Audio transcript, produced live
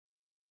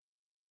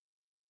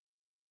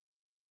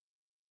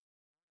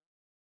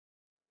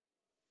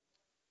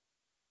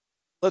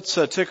Let's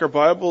take our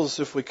Bibles,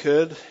 if we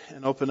could,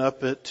 and open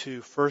up it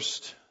to 1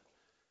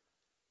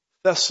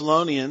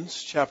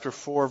 Thessalonians chapter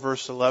 4,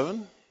 verse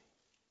 11.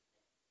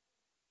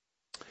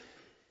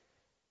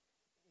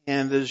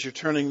 And as you're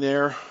turning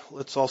there,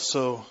 let's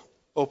also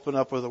open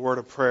up with a word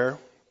of prayer.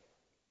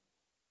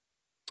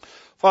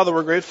 Father,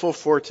 we're grateful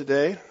for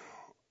today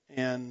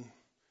and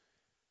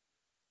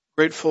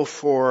grateful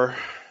for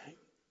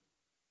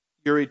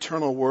your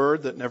eternal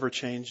word that never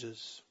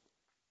changes.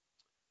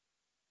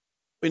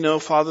 We know,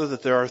 Father,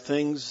 that there are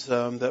things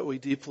that we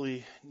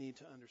deeply need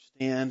to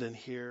understand and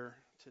hear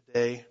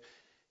today.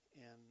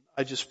 And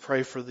I just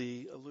pray for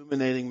the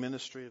illuminating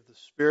ministry of the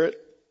Spirit,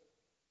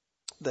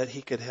 that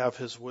He could have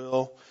His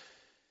will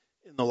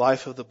in the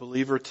life of the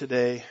believer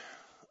today,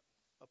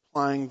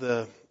 applying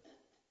the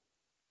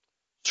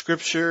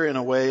Scripture in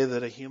a way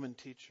that a human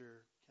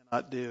teacher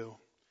cannot do.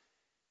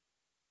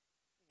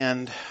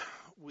 And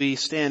we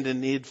stand in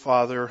need,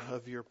 Father,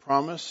 of your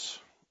promise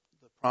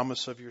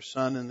of your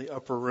Son in the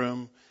upper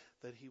room,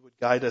 that He would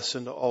guide us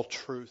into all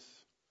truth.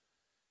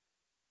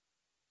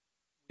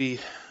 We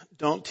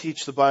don't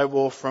teach the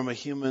Bible from a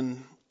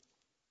human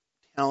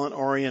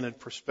talent-oriented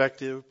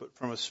perspective, but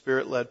from a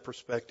Spirit-led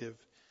perspective.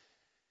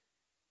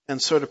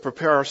 And so to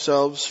prepare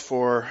ourselves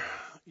for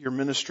your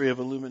ministry of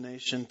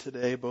illumination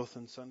today, both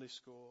in Sunday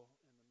school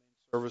and the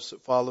main service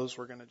that follows,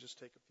 we're going to just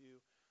take a few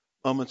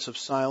moments of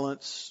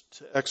silence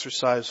to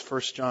exercise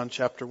 1 John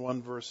chapter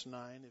 1, verse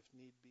 9, if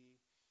need be.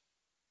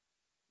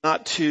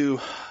 Not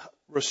to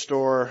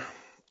restore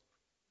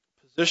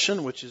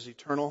position, which is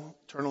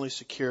eternally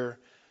secure,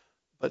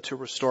 but to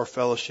restore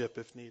fellowship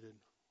if needed.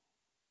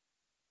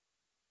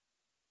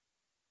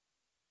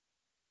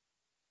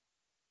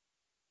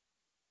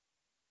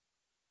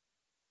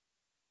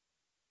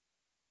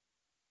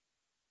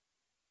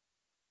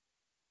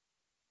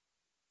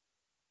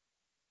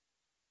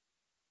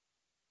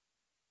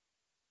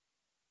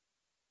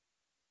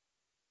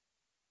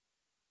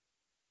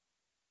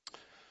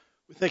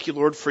 We thank you,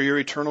 Lord, for your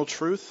eternal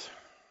truth.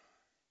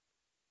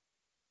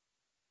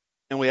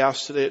 And we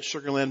ask today at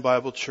Sugarland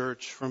Bible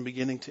Church, from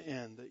beginning to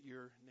end, that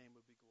your name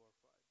would be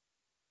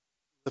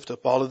glorified. Lift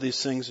up all of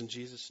these things in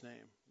Jesus'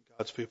 name.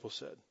 God's people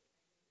said. Amen.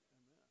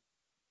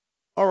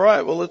 All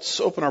right, well,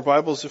 let's open our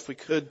Bibles, if we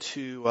could,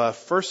 to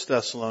 1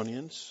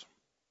 Thessalonians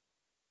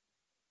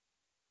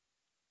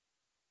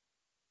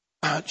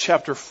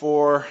chapter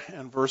 4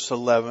 and verse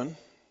 11.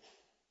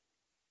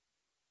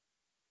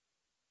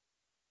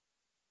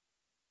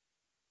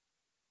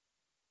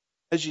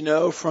 As you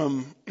know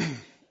from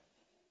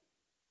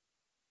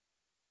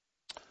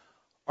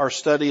our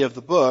study of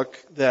the book,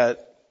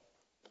 that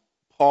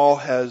Paul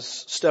has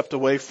stepped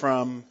away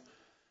from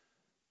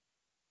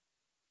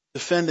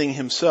defending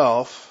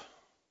himself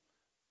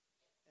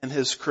and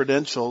his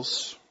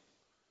credentials,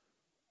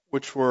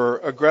 which were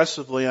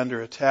aggressively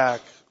under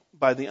attack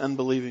by the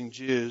unbelieving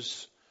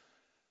Jews.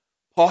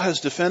 Paul has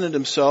defended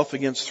himself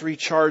against 3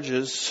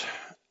 charges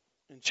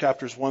in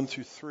chapters 1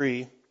 through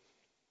 3.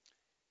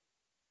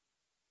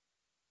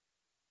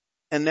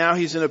 And now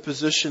he's in a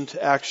position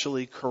to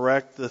actually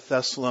correct the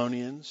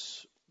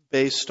Thessalonians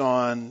based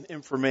on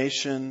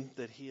information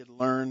that he had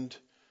learned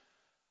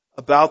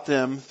about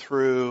them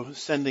through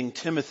sending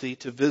Timothy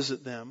to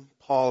visit them.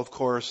 Paul, of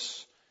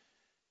course,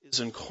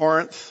 is in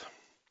Corinth.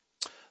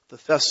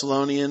 The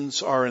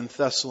Thessalonians are in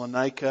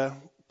Thessalonica.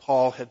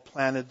 Paul had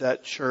planted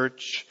that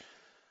church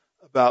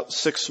about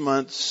 6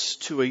 months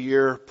to a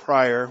year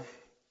prior.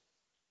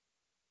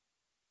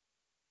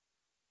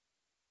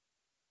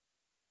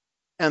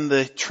 And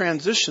the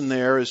transition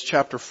there is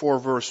chapter 4,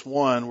 verse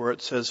 1, where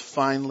it says,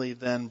 "Finally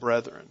then,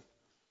 brethren."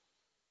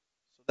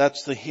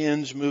 That's the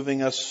hinge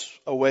moving us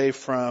away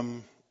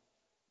from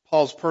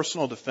Paul's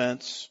personal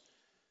defense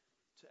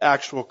to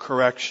actual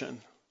correction.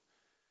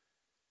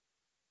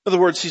 In other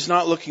words, he's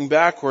not looking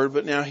backward,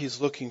 but now he's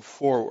looking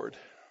forward.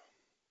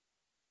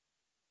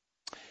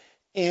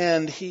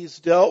 And he's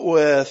dealt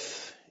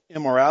with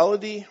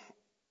immorality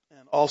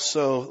and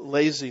also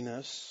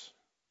laziness.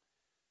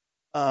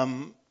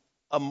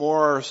 A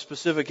more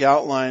specific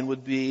outline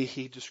would be,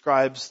 he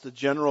describes the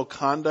general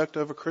conduct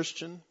of a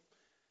Christian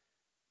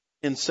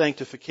in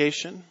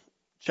sanctification.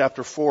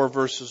 Chapter 4,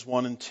 verses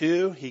 1 and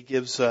 2, he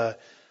gives a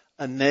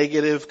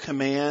negative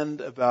command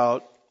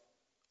about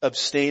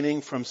abstaining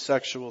from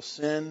sexual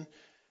sin.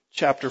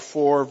 Chapter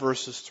 4,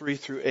 verses 3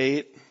 through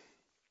 8.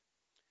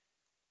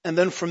 And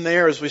then from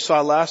there, as we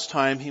saw last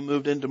time, he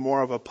moved into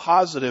more of a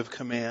positive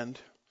command.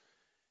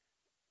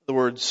 In other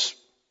words,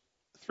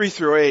 3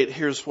 through 8,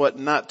 here's what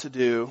not to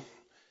do.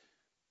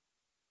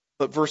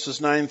 But verses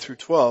 9 through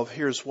 12,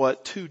 here's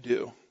what to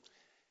do.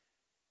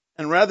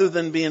 And rather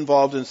than be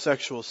involved in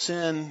sexual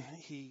sin,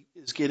 he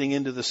is getting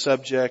into the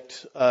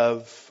subject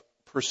of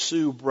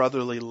pursue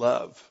brotherly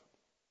love.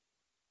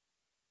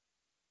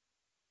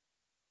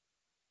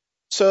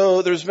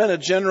 So there's been a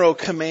general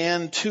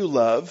command to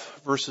love,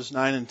 verses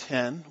 9 and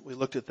 10. We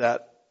looked at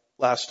that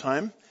last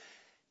time.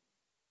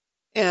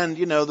 And,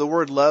 the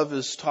word love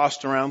is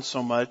tossed around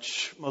so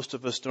much, most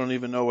of us don't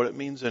even know what it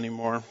means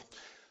anymore.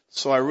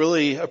 So I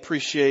really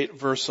appreciate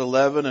verse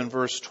 11 and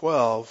verse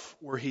 12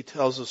 where he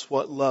tells us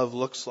what love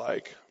looks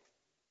like.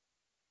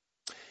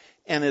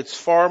 And it's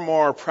far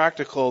more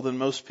practical than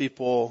most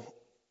people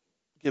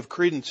give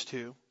credence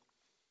to.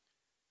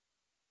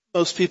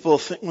 Most people,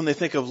 when they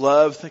think of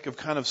love, think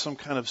of some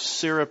kind of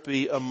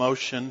syrupy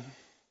emotion.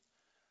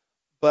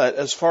 But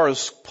as far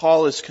as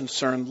Paul is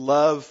concerned,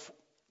 love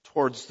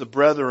towards the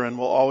brethren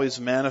will always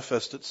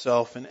manifest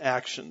itself in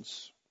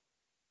actions.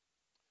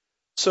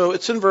 So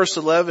it's in verse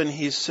 11,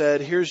 he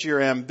said, here's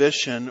your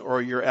ambition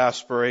or your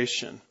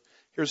aspiration.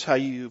 Here's how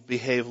you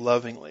behave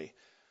lovingly.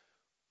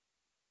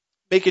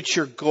 Make it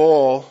your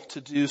goal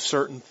to do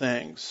certain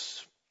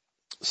things,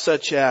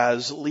 such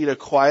as lead a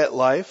quiet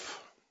life.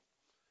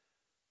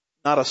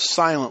 Not a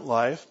silent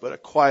life, but a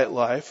quiet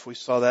life. We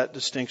saw that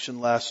distinction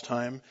last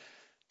time.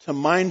 To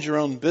mind your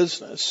own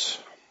business.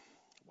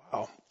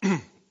 Wow.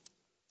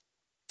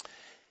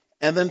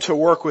 And then to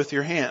work with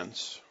your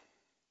hands.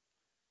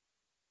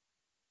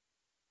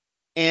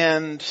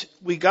 And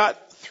we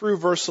got through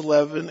verse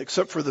 11,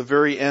 except for the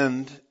very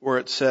end where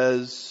it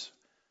says,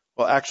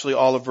 well, actually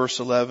all of verse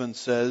 11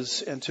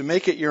 says, and to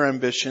make it your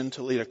ambition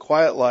to lead a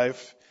quiet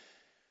life,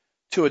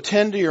 to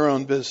attend to your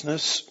own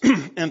business,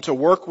 and to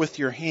work with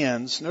your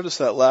hands. Notice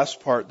that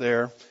last part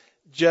there.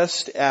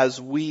 Just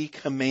as we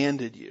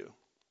commanded you.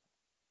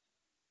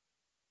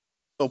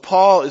 So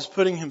Paul is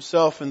putting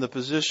himself in the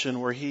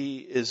position where he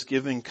is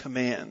giving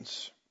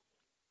commands.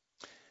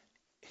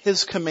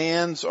 His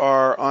commands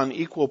are on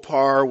equal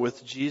par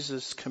with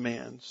Jesus'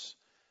 commands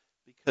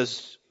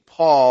because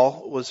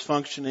Paul was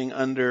functioning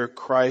under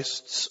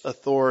Christ's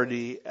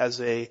authority as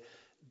a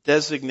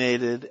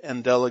designated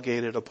and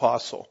delegated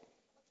apostle.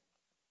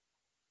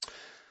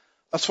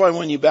 That's why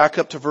when you back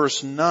up to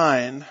verse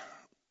 9,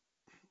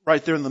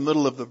 right there in the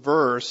middle of the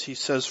verse, he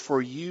says,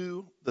 for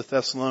you, the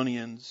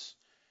Thessalonians,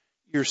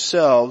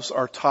 yourselves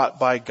are taught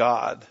by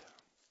God.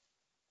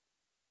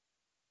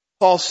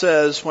 Paul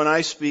says, when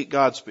I speak,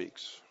 God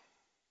speaks.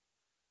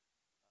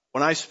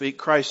 When I speak,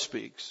 Christ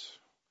speaks.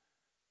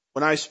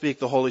 When I speak,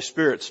 the Holy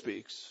Spirit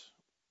speaks.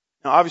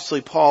 Now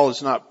obviously Paul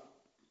is not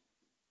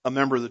a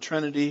member of the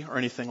Trinity or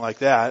anything like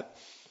that.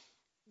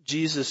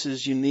 Jesus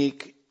is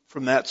unique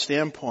from that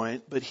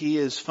standpoint, but he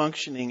is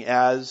functioning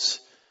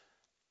as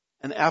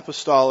an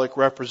apostolic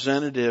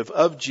representative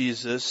of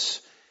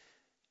Jesus,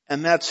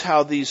 and that's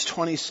how these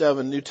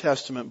 27 New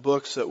Testament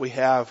books that we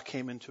have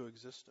came into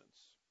existence.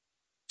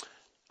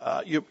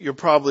 You're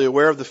probably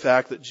aware of the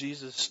fact that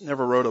Jesus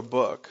never wrote a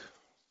book.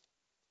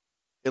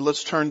 Okay,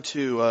 let's turn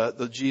to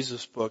the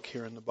Jesus book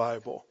here in the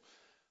Bible.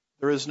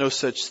 There is no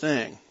such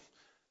thing.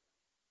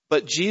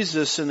 But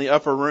Jesus in the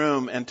upper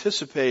room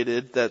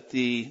anticipated that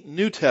the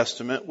New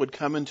Testament would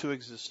come into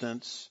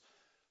existence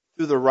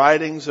through the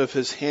writings of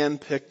his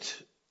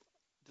hand-picked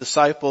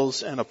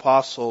disciples and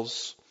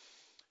apostles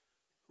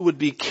who would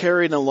be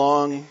carried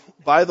along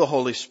by the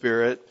Holy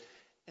Spirit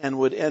and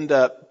would end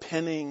up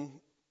penning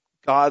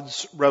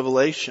God's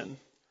revelation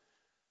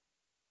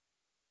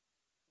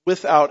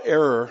without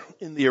error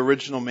in the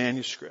original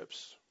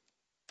manuscripts.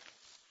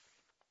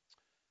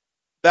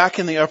 Back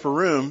in the upper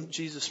room,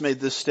 Jesus made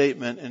this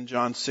statement in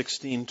John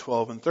 16,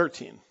 12, and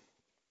 13.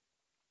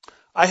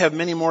 I have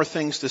many more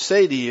things to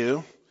say to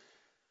you,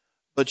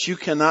 but you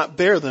cannot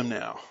bear them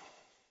now.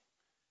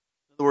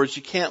 In other words,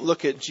 you can't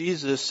look at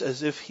Jesus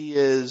as if he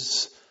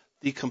is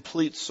the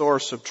complete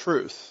source of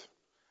truth.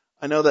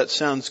 I know that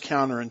sounds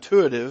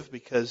counterintuitive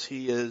because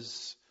he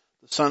is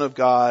the Son of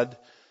God,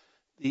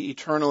 the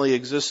eternally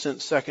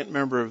existent second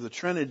member of the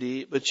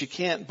Trinity, but you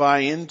can't buy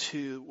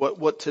into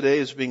what today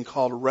is being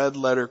called red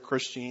letter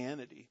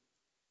Christianity.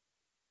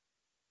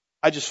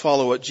 I just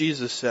follow what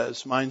Jesus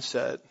says,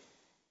 mindset.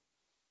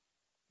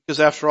 Because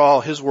after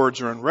all, his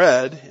words are in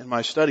red in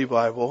my study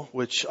Bible,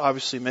 which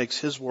obviously makes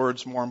his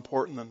words more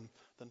important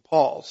than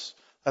Paul's.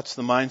 That's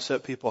the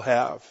mindset people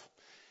have.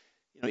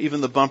 You know,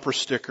 even the bumper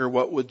sticker,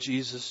 what would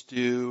Jesus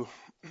do?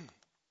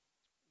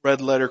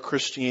 Red letter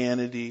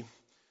Christianity.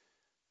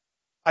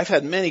 I've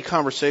had many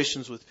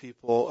conversations with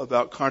people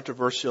about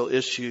controversial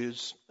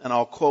issues, and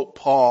I'll quote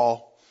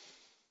Paul,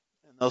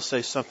 and they'll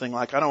say something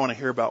like, I don't want to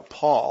hear about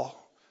Paul.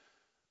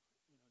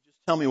 Just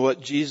tell me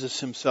what Jesus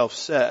himself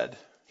said.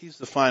 He's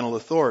the final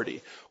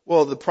authority.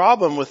 Well, the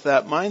problem with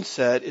that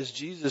mindset is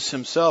Jesus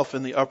himself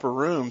in the upper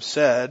room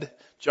said,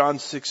 John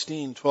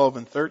 16, 12,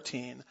 and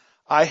 13,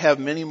 I have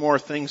many more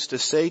things to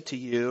say to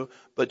you,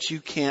 but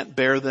you can't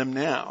bear them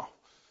now.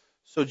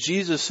 So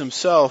Jesus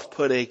himself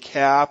put a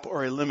cap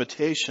or a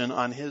limitation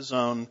on his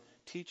own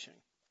teaching.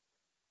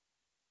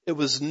 It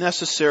was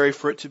necessary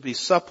for it to be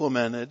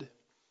supplemented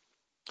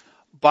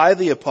by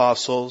the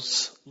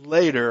apostles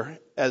later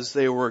as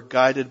they were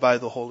guided by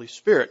the Holy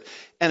Spirit.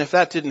 And if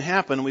that didn't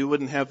happen, we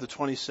wouldn't have the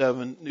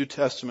 27 New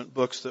Testament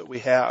books that we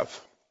have.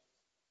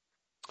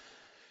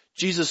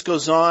 Jesus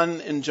goes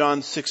on in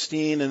John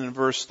 16 and in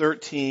verse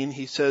 13,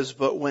 he says,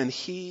 but when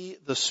he,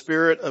 the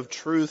Spirit of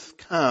truth,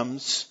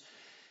 comes,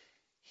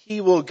 he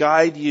will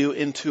guide you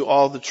into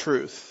all the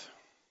truth.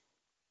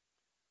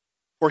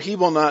 For he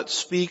will not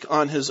speak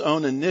on his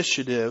own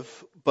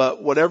initiative,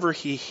 but whatever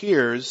he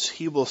hears,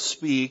 he will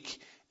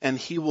speak, and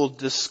he will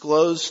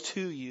disclose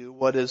to you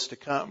what is to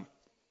come.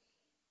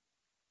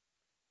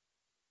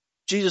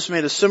 Jesus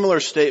made a similar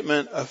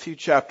statement a few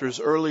chapters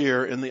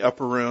earlier in the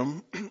upper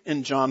room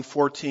in John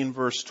 14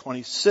 verse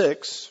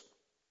 26,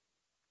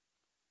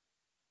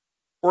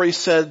 where he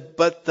said,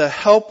 "But the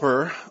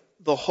Helper,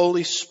 the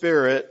Holy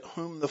Spirit,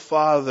 whom the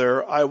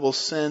Father I will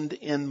send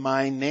in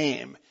my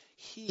name,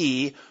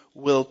 he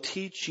will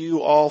teach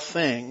you all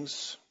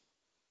things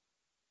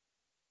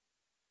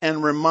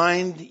and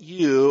remind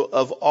you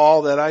of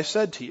all that I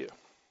said to you."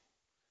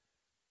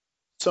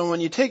 So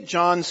when you take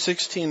John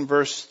 16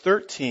 verse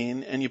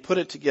 13 and you put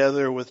it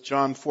together with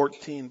John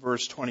 14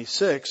 verse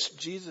 26,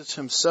 Jesus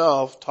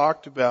himself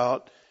talked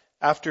about,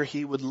 after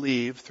he would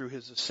leave through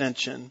his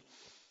ascension,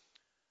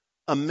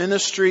 a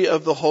ministry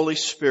of the Holy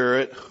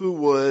Spirit who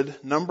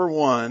would, number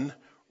one,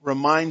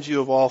 remind you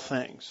of all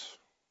things.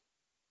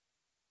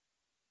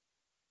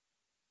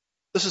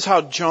 This is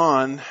how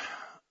John,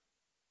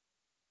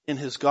 in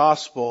his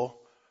gospel,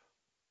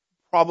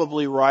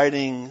 probably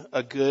writing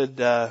a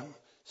good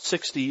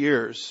 60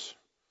 years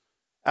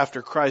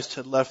after Christ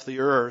had left the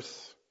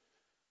earth,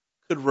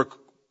 could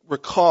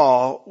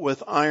recall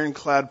with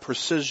ironclad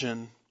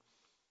precision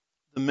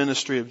the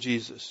ministry of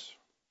Jesus.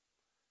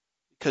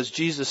 Because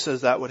Jesus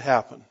says that would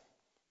happen.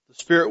 The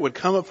Spirit would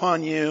come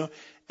upon you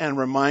and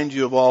remind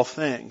you of all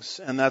things.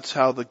 And that's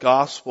how the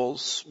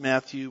Gospels,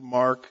 Matthew,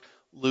 Mark,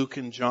 Luke,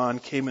 and John,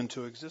 came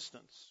into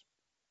existence.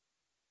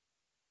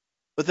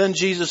 But then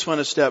Jesus went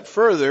a step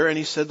further and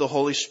he said the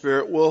Holy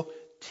Spirit will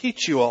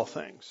teach you all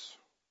things.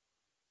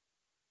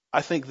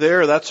 I think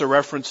that's a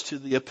reference to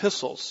the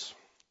epistles.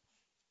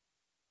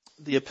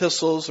 The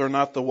epistles are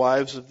not the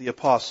wives of the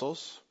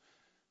apostles.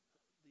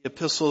 The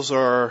epistles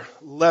are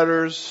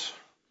letters,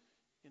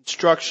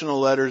 instructional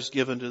letters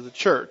given to the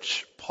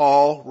church.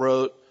 Paul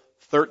wrote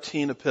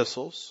 13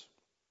 epistles.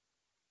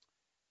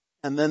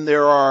 And then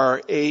there are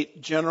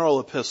 8 general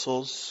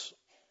epistles.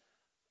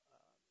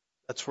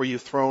 That's where you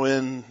throw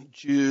in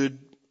Jude,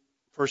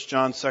 1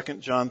 John, 2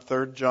 John,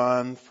 3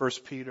 John, 1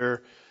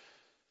 Peter,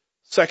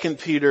 2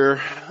 Peter,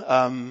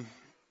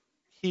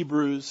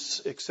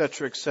 Hebrews,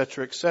 etc.,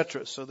 etc.,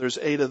 etc. So there's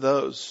 8 of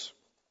those.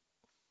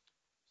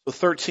 So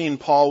 13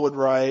 Paul would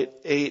write,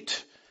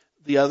 8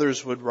 the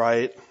others would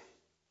write.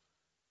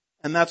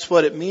 And that's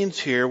what it means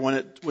here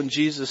when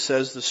Jesus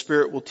says the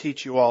Spirit will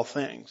teach you all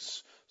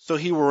things. So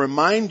he will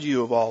remind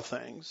you of all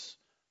things.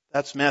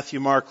 That's Matthew,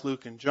 Mark,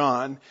 Luke, and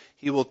John.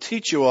 He will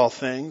teach you all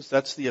things.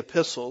 That's the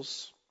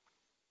epistles.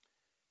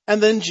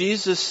 And then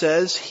Jesus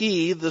says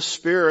he, the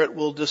Spirit,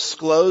 will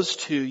disclose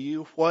to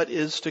you what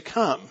is to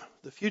come,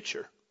 the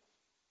future.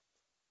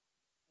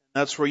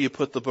 That's where you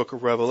put the book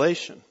of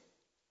Revelation.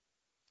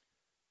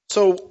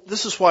 So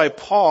this is why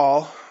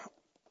Paul,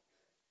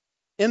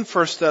 in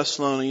 1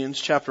 Thessalonians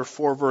chapter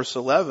 4 verse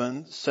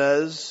 11,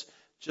 says,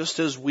 just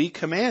as we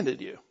commanded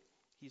you.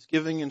 He's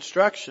giving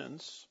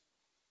instructions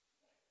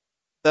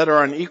that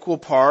are on equal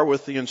par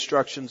with the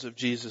instructions of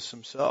Jesus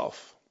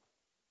himself.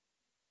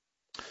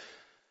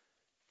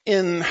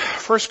 In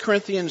 1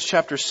 Corinthians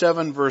chapter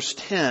 7 verse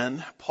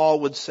 10, Paul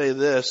would say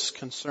this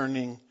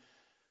concerning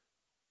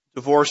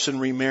divorce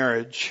and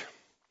remarriage.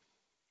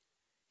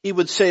 He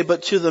would say,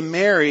 "But to the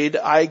married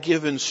I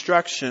give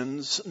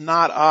instructions,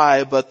 not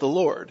I, but the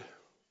Lord."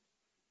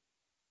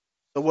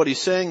 So what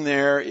he's saying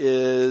there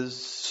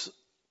is,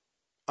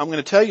 I'm going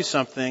to tell you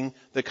something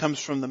that comes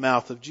from the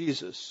mouth of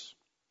Jesus.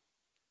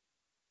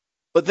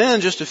 But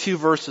then just a few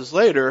verses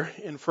later,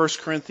 in 1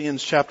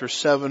 Corinthians chapter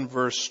 7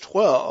 verse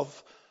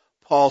 12,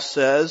 Paul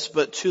says,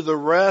 "But to the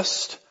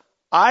rest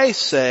I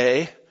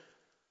say,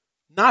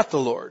 not the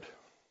Lord."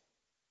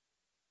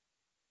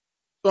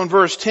 So in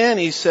verse 10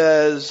 he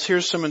says,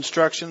 here's some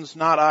instructions,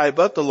 not I,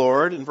 but the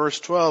Lord. In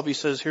verse 12 he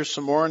says, here's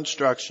some more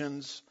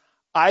instructions,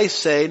 I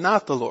say,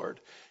 not the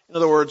Lord. In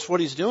other words, what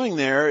he's doing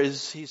there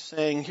is he's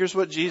saying, here's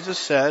what Jesus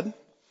said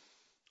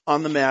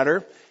on the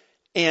matter,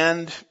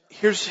 and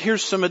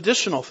here's some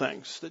additional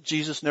things that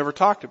Jesus never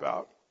talked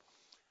about.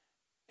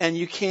 And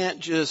you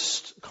can't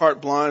just carte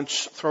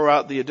blanche throw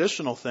out the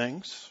additional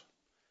things,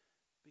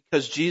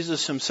 because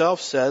Jesus himself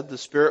said the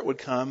Spirit would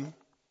come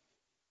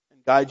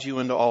and guide you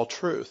into all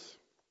truth.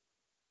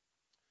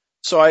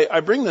 So I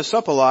bring this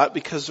up a lot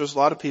because there's a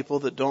lot of people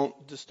that don't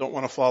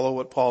want to follow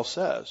what Paul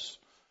says.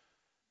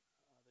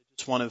 They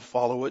just want to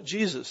follow what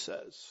Jesus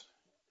says.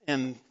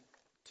 And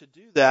to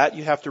do that,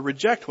 you have to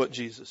reject what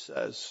Jesus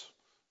says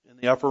in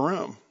the upper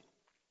room.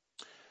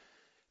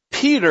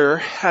 Peter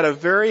had a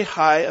very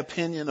high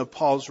opinion of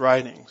Paul's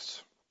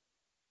writings.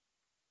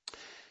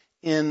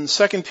 In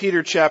 2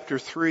 Peter chapter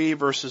 3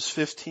 verses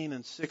 15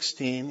 and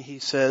 16, he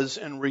says,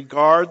 "And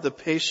regard the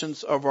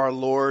patience of our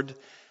Lord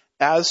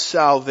as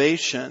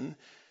salvation,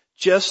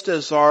 just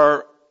as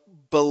our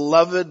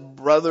beloved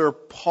brother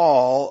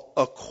Paul,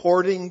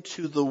 according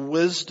to the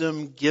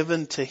wisdom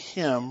given to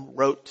him,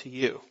 wrote to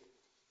you."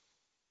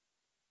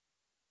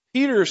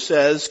 Peter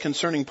says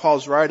concerning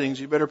Paul's writings,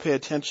 you better pay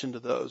attention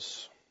to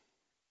those,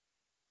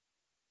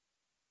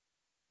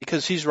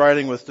 because he's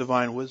writing with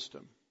divine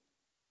wisdom.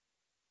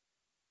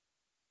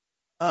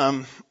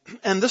 And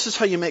this is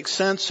how you make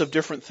sense of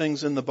different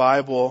things in the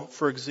Bible.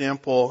 For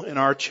example, in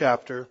our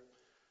chapter,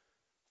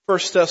 1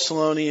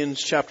 Thessalonians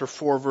chapter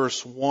 4,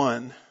 verse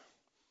 1.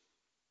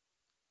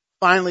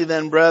 Finally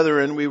then,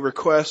 brethren, we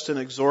request and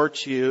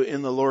exhort you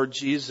in the Lord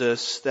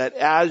Jesus that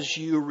as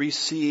you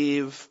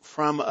receive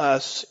from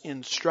us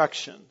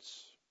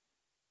instructions.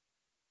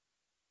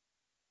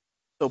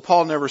 So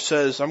Paul never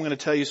says, I'm going to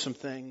tell you some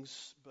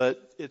things,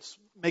 but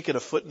make it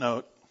a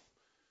footnote.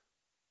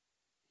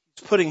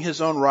 He's putting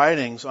his own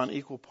writings on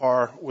equal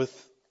par with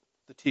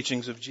the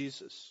teachings of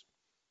Jesus.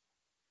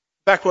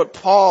 In fact, what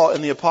Paul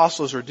and the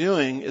apostles are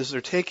doing is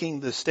they're taking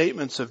the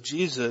statements of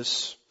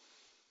Jesus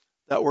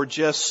that were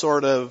just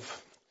sort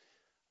of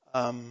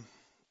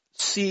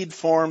seed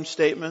form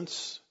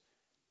statements,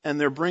 and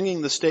they're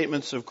bringing the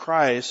statements of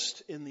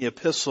Christ in the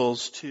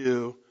epistles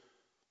to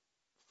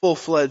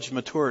full-fledged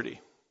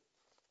maturity.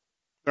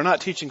 They're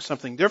not teaching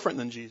something different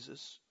than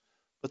Jesus,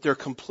 but they're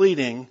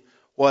completing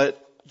what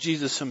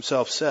Jesus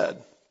himself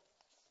said.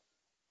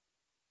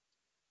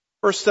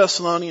 1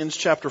 Thessalonians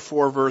chapter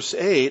 4, verse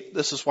 8,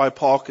 this is why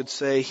Paul could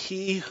say,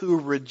 he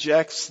who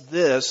rejects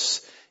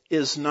this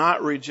is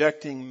not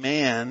rejecting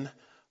man,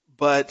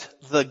 but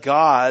the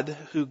God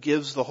who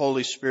gives the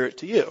Holy Spirit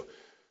to you.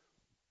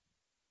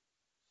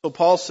 So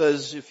Paul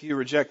says, if you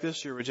reject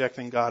this, you're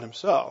rejecting God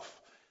himself,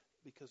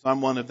 because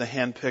I'm one of the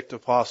handpicked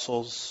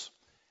apostles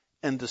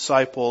and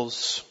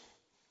disciples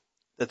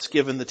that's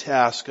given the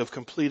task of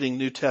completing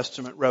New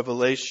Testament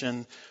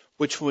revelation,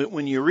 which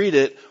when you read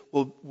it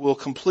will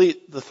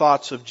complete the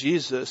thoughts of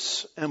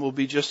Jesus and will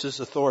be just as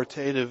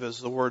authoritative as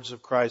the words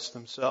of Christ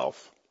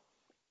himself.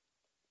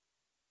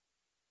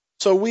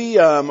 So we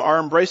are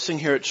embracing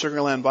here at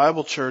Sugarland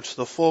Bible Church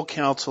the full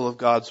counsel of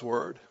God's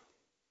Word.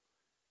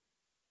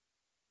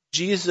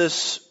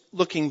 Jesus,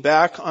 looking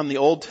back on the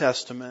Old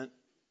Testament,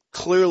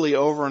 clearly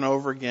over and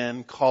over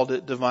again called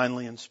it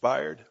divinely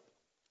inspired.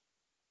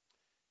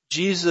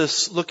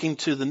 Jesus, looking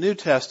to the New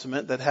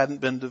Testament that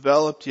hadn't been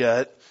developed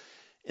yet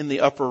in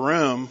the upper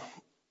room,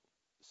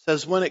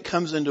 says when it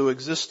comes into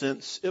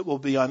existence, it will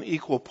be on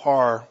equal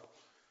par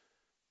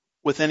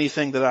with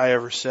anything that I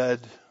ever said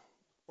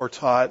or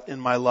taught in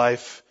my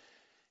life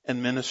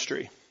and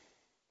ministry.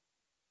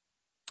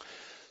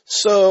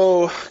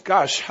 So,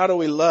 how do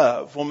we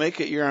love? Well,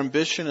 make it your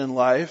ambition in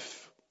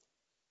life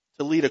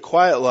to lead a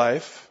quiet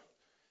life,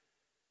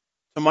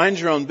 to mind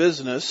your own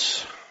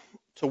business,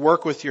 to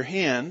work with your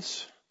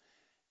hands.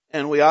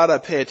 And we ought to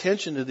pay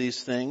attention to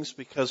these things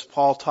because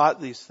Paul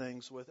taught these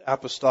things with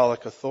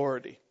apostolic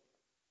authority.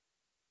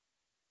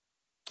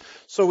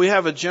 So we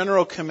have a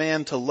general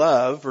command to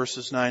love,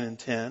 verses 9 and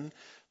 10.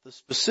 The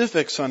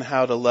specifics on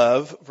how to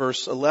love,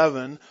 verse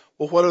 11.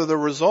 Well, what are the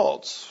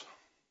results?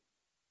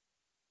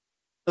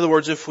 In other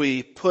words, if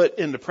we put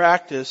into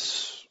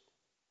practice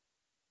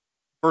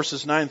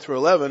verses 9 through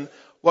 11,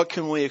 what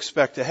can we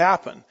expect to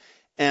happen?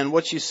 And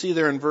what you see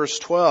there in verse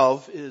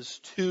 12 is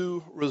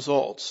two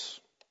results.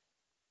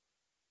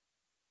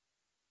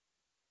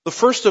 The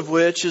first of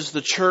which is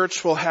the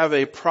church will have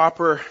a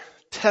proper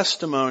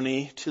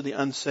testimony to the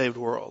unsaved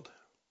world.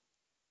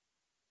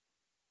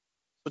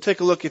 So take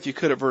a look, if you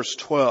could, at verse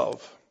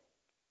 12.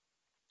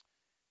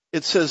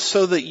 It says,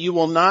 so that you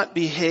will not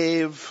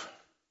behave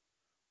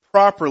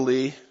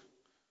properly,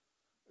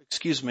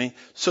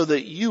 so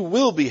that you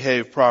will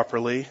behave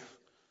properly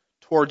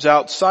towards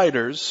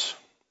outsiders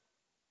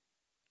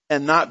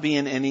and not be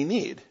in any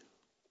need.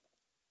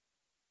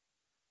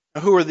 Now,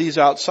 who are these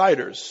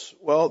outsiders?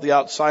 Well, the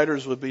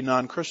outsiders would be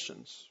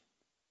non-Christians.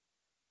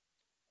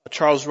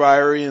 Charles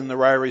Ryrie in the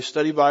Ryrie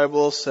Study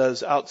Bible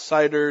says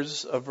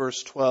outsiders of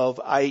verse 12,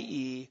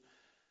 i.e.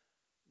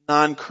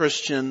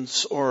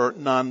 non-Christians or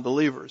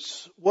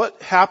non-believers.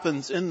 What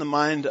happens in the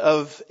mind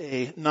of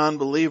a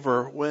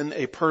non-believer when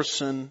a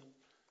person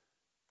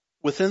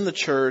within the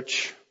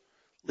church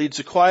leads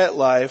a quiet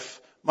life,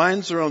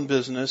 minds their own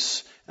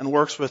business, and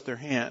works with their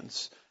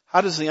hands?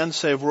 How does the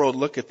unsaved world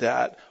look at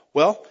that?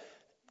 Well,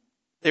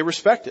 they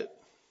respect it.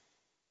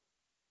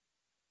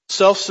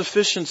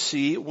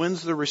 Self-sufficiency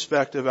wins the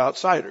respect of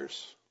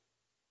outsiders.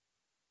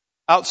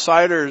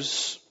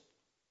 Outsiders,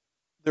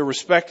 their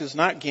respect is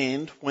not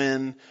gained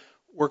when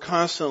we're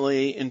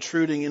constantly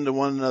intruding into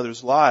one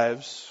another's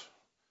lives,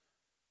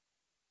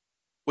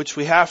 which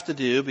we have to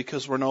do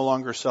because we're no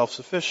longer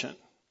self-sufficient.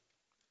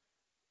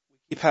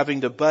 We keep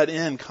having to butt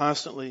in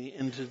constantly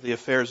into the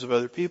affairs of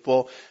other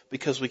people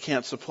because we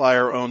can't supply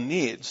our own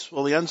needs.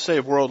 Well, the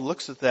unsaved world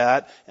looks at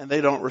that and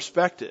they don't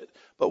respect it.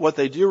 But what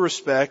they do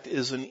respect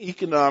is an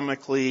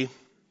economically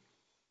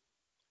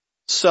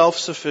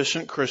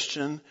self-sufficient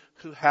Christian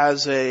who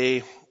has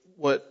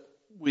what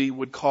we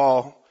would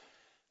call,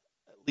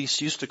 at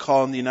least used to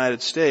call in the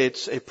United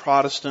States, a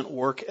Protestant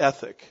work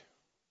ethic.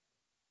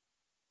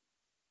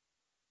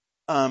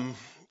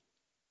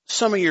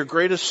 Some of your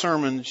greatest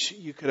sermons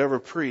you could ever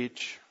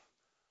preach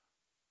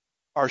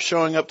are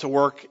showing up to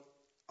work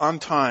on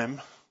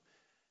time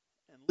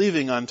and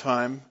leaving on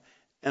time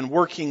and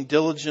working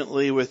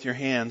diligently with your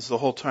hands the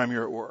whole time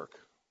you're at work.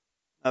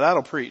 Now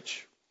that'll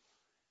preach.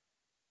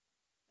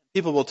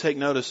 People will take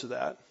notice of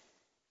that.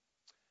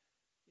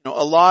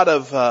 A lot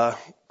of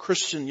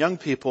Christian young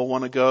people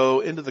want to go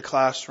into the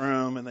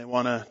classroom and they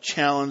want to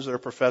challenge their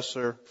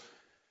professor.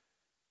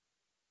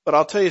 But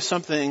I'll tell you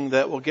something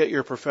that will get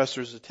your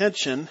professor's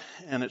attention,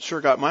 and it sure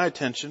got my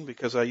attention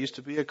because I used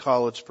to be a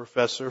college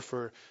professor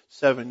for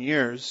 7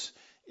 years,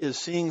 is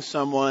seeing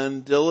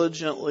someone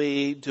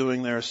diligently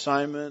doing their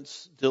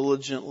assignments,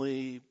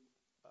 diligently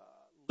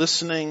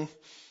listening,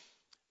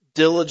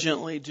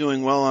 diligently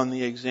doing well on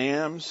the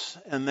exams,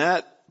 and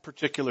that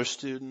particular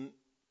student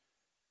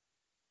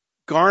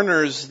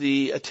garners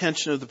the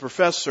attention of the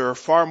professor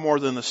far more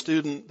than the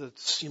student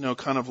that's,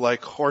 kind of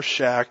like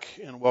Horseshack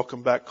and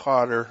Welcome Back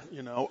Kotter,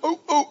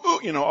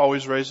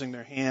 always raising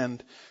their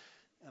hand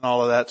and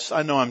all of that. So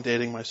I know I'm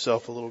dating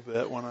myself a little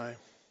bit when I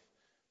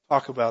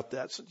talk about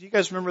that. So do you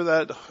guys remember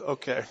that?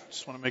 Okay.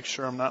 Just want to make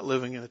sure I'm not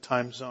living in a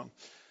time zone.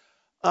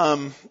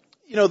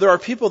 There are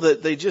people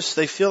that they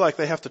feel like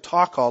they have to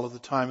talk all of the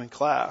time in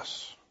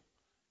class.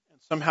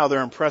 Somehow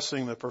they're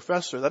impressing the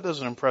professor. That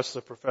doesn't impress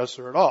the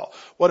professor at all.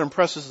 What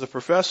impresses the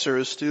professor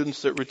is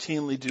students that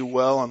routinely do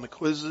well on the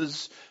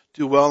quizzes,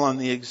 do well on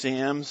the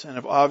exams, and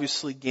have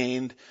obviously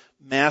gained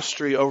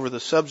mastery over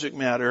the subject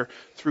matter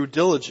through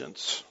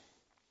diligence.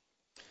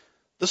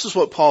 This is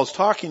what Paul is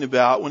talking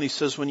about when he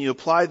says when you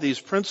apply these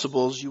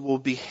principles, you will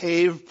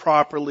behave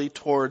properly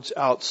towards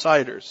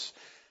outsiders.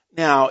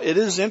 Now, it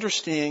is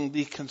interesting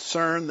the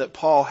concern that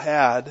Paul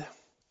had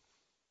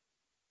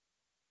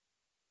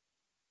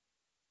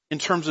in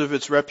terms of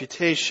its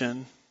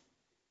reputation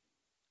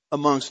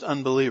amongst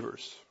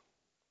unbelievers.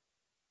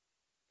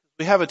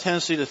 We have a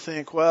tendency to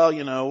think,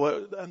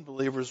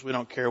 unbelievers, we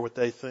don't care what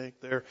they think.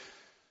 They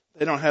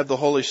don't have the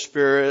Holy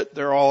Spirit.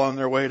 They're all on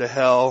their way to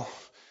hell.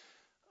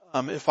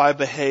 If I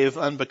behave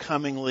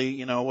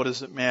unbecomingly, what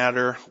does it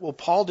matter? Well,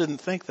 Paul didn't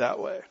think that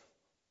way.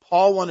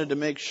 Paul wanted to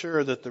make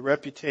sure that the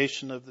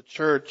reputation of the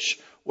church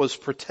was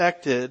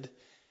protected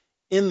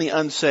in the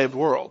unsaved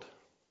world.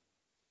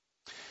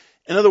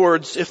 In other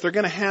words, if they're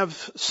going to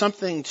have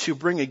something to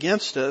bring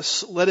against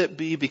us, let it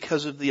be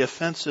because of the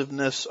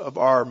offensiveness of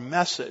our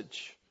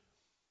message,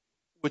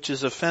 which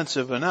is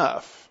offensive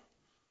enough.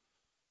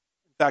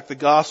 In fact, the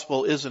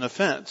gospel is an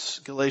offense.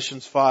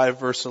 Galatians 5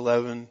 verse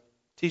 11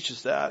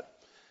 teaches that.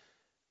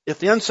 If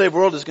the unsaved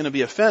world is going to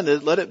be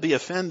offended, let it be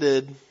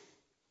offended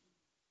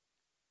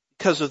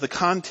because of the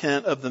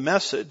content of the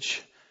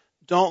message.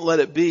 Don't let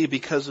it be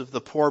because of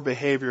the poor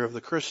behavior of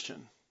the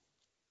Christian.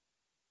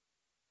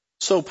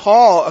 So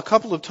Paul, a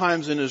couple of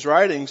times in his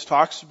writings,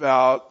 talks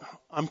about,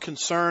 I'm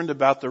concerned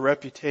about the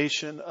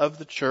reputation of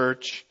the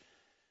church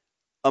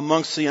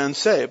amongst the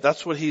unsaved.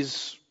 That's what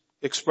he's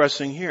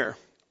expressing here.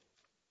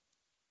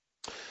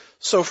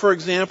 So for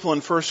example,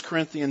 in 1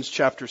 Corinthians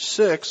chapter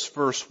 6,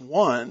 verse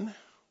 1,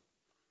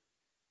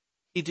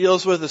 he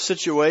deals with a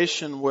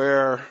situation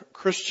where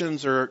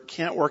Christians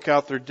can't work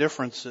out their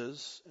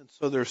differences, and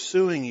so they're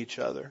suing each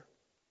other.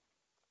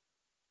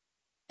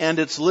 And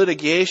it's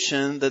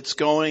litigation that's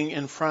going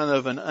in front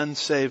of an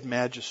unsaved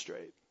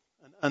magistrate,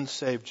 an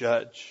unsaved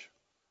judge.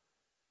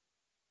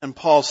 And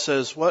Paul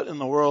says, what in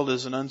the world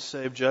is an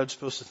unsaved judge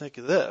supposed to think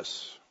of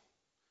this?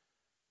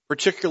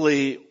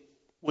 Particularly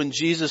when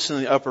Jesus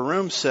in the upper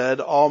room said,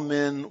 all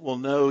men will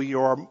know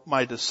you are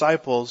my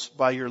disciples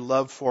by your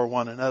love for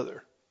one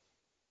another.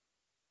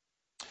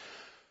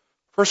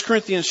 1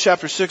 Corinthians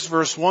chapter 6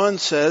 verse 1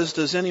 says,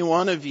 does any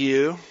one of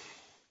you,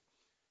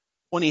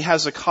 when he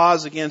has a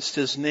cause against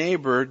his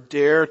neighbor,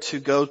 dare to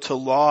go to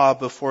law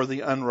before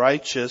the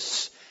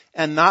unrighteous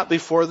and not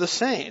before the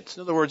saints?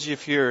 In other words,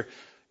 if your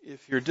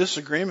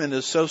disagreement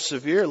is so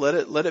severe,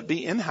 let it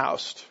be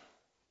in-housed.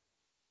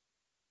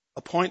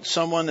 Appoint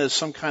someone as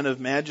some kind of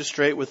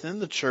magistrate within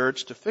the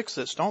church to fix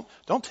this.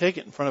 Don't take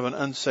it in front of an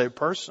unsaved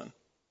person.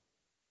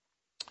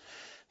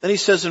 Then he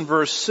says in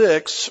verse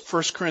 6,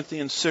 1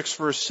 Corinthians 6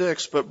 verse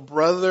 6, but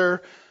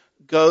brother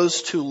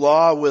goes to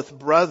law with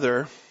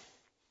brother,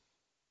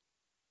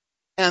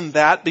 and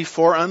that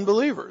before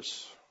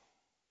unbelievers.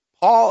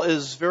 Paul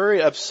is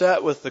very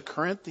upset with the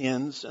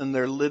Corinthians and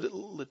their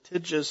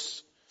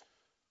litigious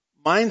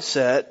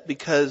mindset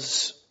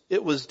because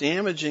it was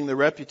damaging the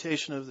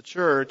reputation of the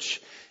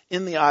church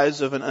in the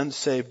eyes of an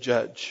unsaved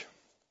judge.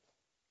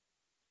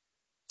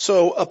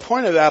 So a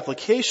point of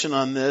application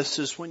on this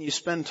is when you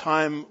spend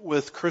time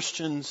with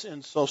Christians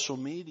in social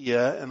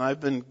media, and I've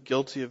been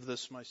guilty of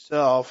this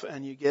myself,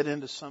 and you get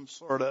into some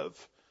sort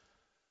of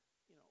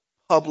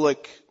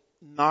public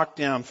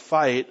knockdown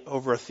fight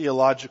over a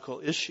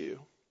theological issue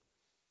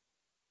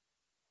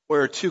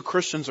where two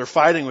Christians are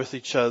fighting with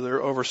each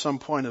other over some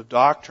point of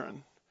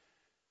doctrine.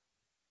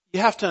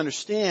 You have to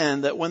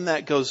understand that when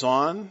that goes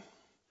on,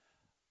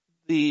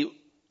 and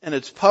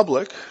it's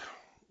public,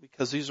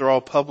 because these are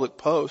all public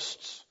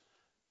posts,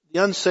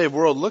 the unsaved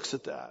world looks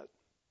at that.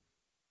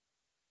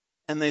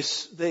 And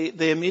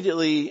they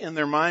immediately, in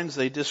their minds,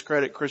 they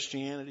discredit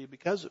Christianity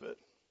because of it.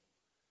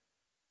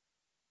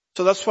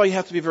 So that's why you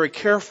have to be very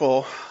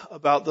careful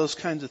about those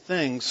kinds of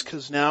things,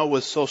 because now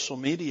with social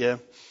media,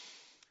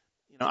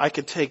 I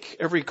could take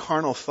every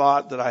carnal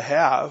thought that I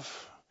have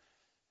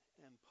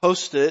and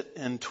post it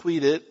and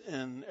tweet it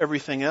and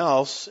everything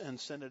else and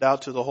send it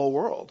out to the whole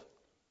world.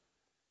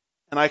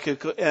 And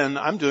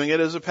I'm doing it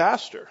as a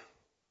pastor.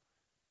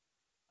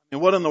 I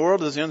mean, what in the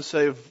world is the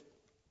unsaved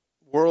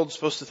world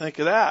supposed to think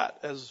of that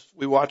as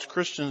we watch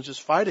Christians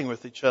just fighting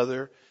with each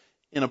other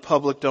in a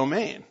public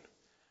domain?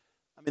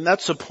 I mean,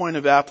 that's a point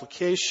of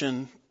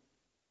application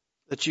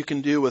that you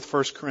can do with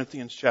 1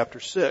 Corinthians chapter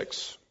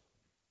 6.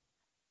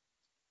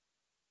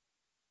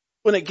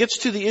 When it gets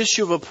to the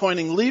issue of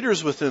appointing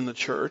leaders within the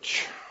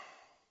church,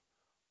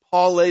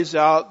 Paul lays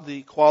out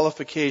the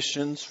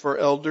qualifications for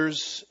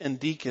elders and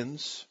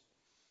deacons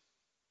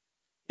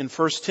in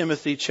 1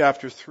 Timothy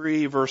chapter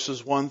 3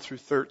 verses 1 through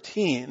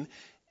 13.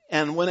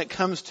 And when it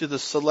comes to the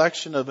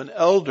selection of an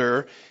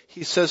elder,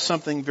 he says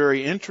something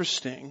very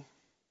interesting.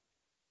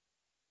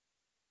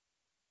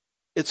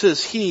 It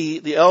says he,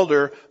 the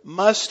elder,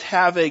 must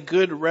have a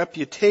good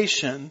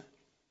reputation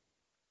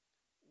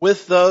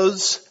with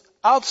those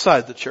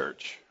outside the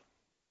church,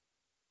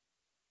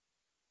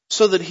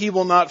 so that he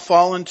will not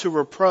fall into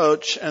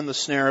reproach and the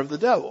snare of the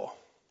devil.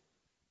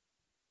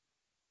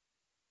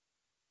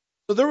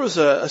 So there was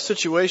a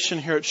situation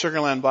here at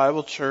Sugarland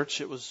Bible Church.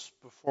 It was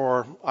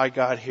before I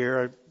got here.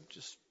 I've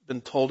just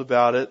been told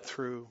about it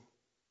through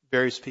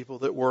various people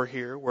that were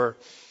here, where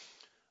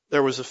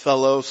there was a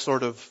fellow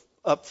sort of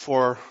up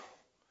for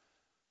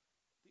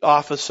the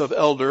office of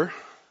elder.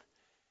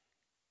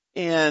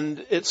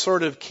 And it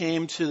sort of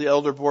came to the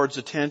elder board's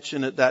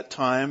attention at that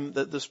time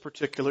that this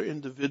particular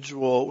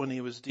individual, when he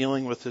was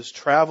dealing with his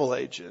travel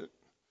agent,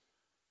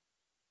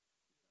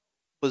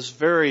 was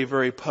very,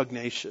 very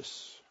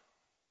pugnacious,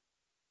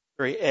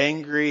 very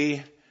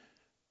angry,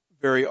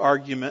 very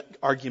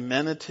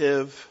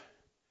argumentative,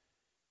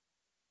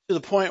 to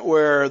the point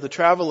where the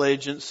travel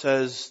agent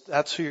says,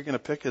 "That's who you're going to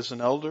pick as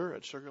an elder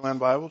at Sugarland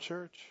Bible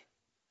Church?"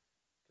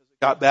 Because it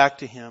got back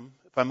to him,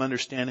 if I'm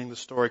understanding the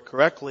story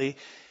correctly.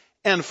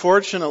 And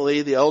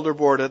fortunately, the elder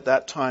board at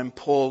that time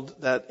pulled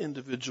that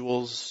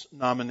individual's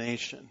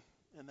nomination.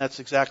 And that's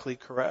exactly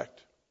correct.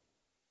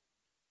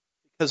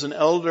 Because an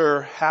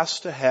elder has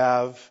to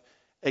have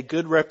a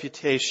good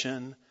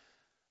reputation,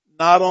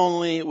 not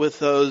only with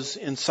those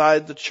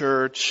inside the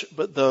church,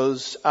 but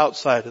those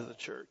outside of the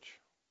church.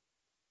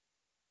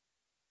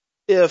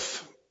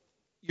 If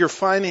your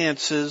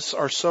finances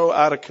are so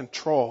out of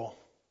control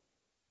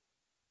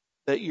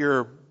that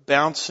you're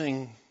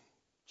bouncing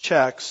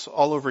checks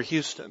all over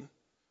Houston,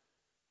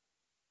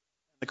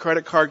 the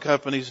credit card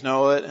companies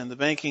know it, and the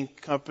banking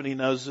company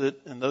knows it,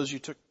 and those you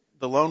took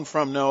the loan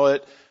from know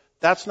it,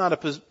 that's not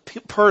a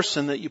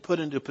person that you put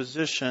into a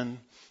position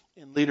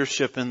in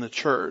leadership in the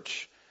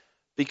church.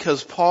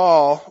 Because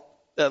Paul,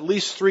 at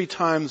least 3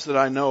 times that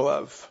I know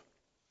of,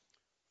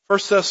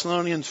 1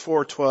 Thessalonians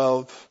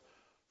 4:12,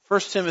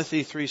 1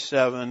 Timothy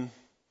 3:7,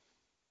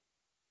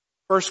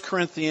 1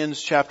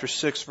 Corinthians chapter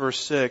 6 verse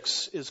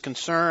 6 is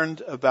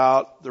concerned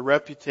about the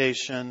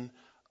reputation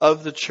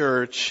of the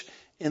church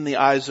in the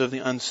eyes of the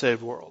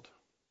unsaved world.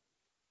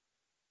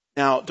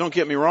 Now, don't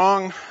get me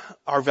wrong,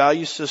 our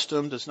value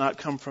system does not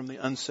come from the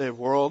unsaved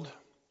world.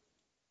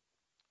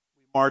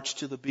 We march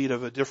to the beat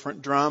of a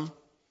different drum.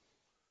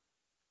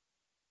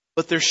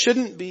 But there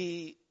shouldn't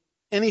be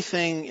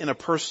anything in a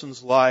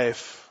person's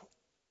life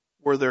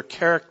where their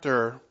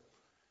character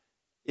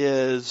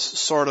is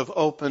sort of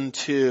open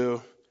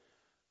to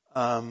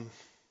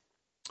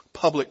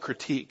public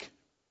critique.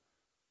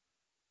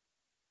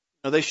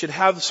 Now, they should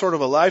have sort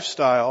of a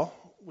lifestyle,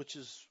 which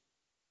is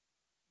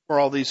where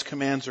all these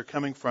commands are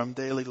coming from,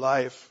 daily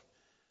life,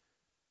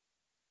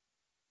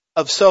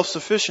 of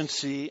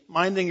self-sufficiency,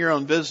 minding your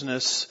own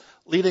business,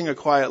 leading a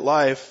quiet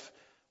life,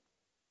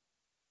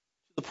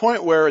 to the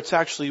point where it's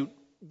actually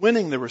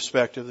winning the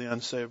respect of the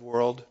unsaved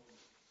world,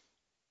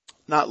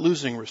 not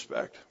losing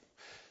respect.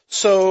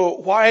 So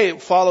why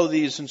follow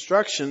these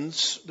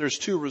instructions? There's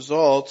 2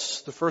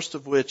 results, the first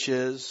of which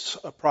is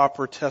a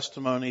proper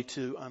testimony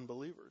to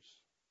unbelievers.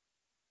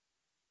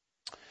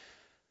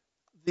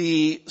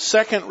 The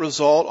second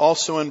result,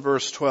 also in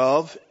verse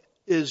 12,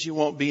 is you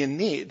won't be in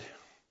need.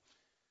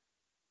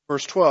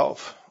 Verse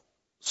 12,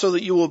 so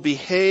that you will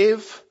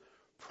behave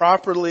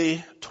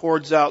properly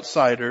towards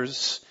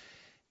outsiders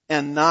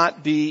and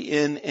not be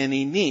in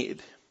any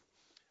need.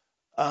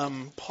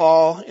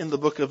 Paul, in the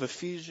book of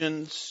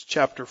Ephesians,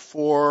 chapter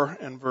 4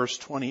 and verse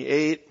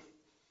 28,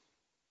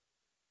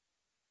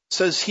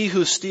 says, he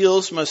who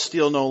steals must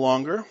steal no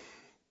longer,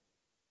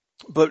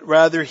 but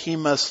rather he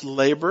must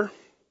labor,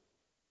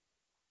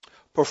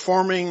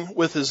 performing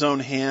with his own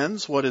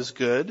hands what is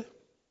good,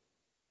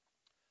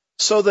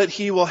 so that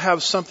he will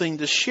have something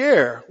to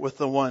share with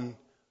the one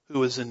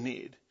who is in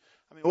need.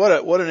 I mean,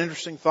 what an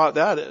interesting thought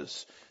that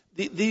is.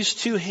 These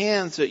 2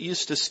 hands that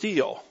used to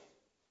steal,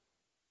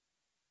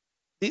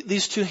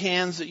 these 2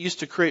 hands that used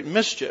to create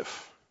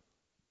mischief,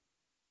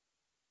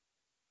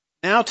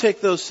 now take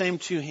those same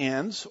 2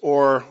 hands,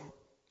 or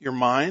your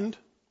mind,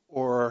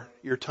 or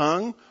your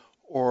tongue,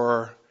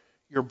 or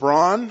your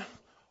brawn,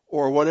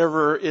 or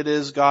whatever it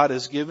is God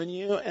has given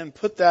you, and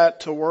put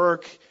that to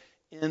work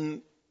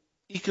in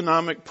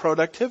economic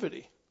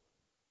productivity.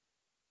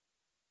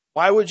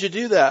 Why would you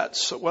do that?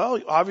 So, well,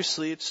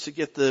 obviously it's to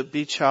get the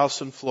beach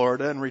house in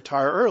Florida and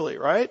retire early,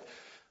 right?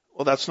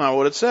 Well, that's not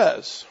what it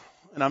says.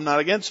 And I'm not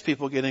against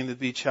people getting the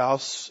beach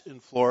house in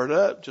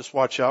Florida. Just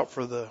watch out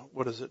for the,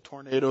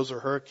 tornadoes or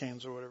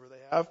hurricanes or whatever they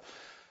have.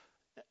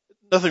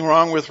 Nothing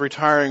wrong with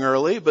retiring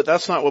early, but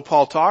that's not what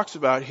Paul talks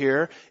about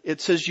here.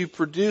 It says you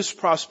produce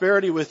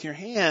prosperity with your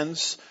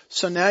hands,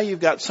 so now you've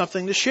got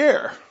something to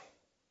share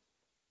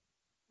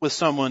with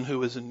someone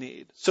who is in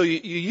need. So you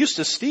used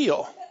to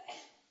steal.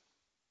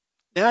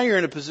 Now you're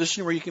in a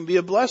position where you can be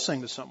a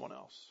blessing to someone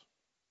else.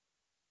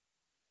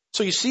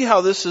 So you see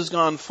how this has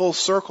gone full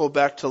circle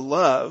back to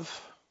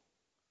love.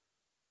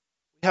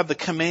 We have the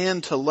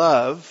command to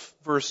love,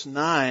 verse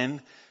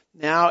 9.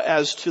 Now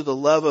as to the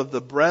love of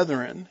the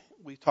brethren,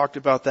 we talked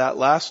about that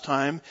last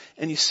time,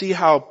 and you see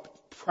how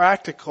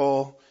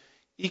practical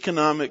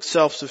economic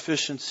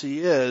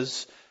self-sufficiency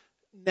is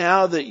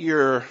now that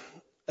you're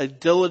a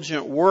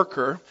diligent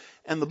worker.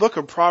 And the book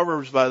of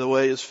Proverbs, by the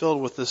way, is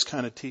filled with this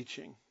kind of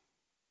teaching.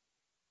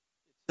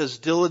 It says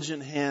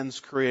diligent hands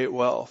create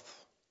wealth.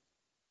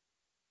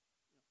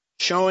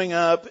 Showing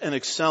up and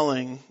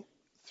excelling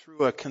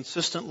through a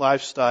consistent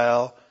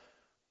lifestyle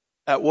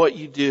at what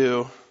you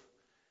do,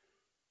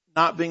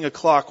 not being a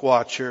clock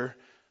watcher,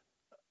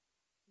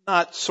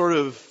 not sort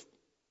of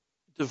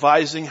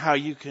devising how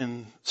you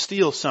can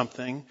steal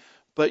something,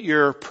 but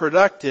you're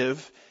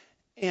productive,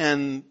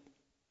 and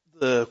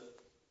the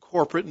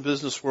corporate and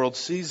business world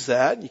sees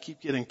that, and you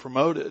keep getting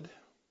promoted.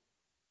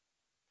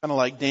 Kind of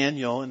like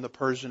Daniel in the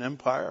Persian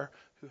Empire,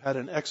 who had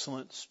an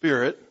excellent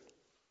spirit,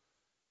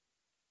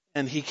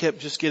 and he kept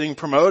just getting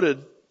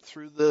promoted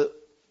through the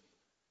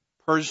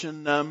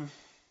Persian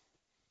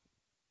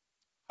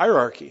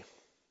hierarchy.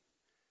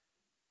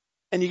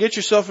 And you get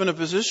yourself in a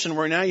position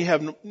where now you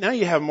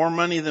have more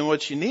money than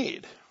what you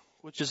need,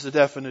 which is the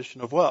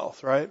definition of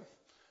wealth, right?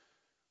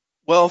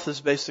 Wealth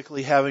is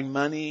basically having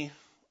money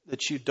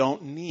that you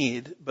don't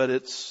need, but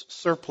it's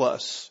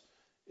surplus.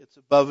 It's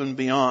above and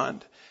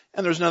beyond.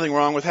 And there's nothing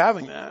wrong with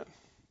having that.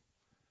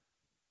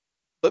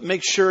 But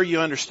make sure you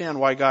understand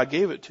why God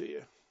gave it to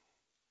you.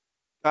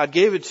 God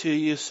gave it to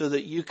you so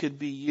that you could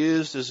be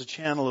used as a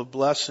channel of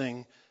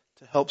blessing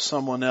to help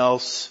someone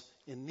else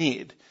in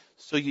need.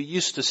 So you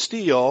used to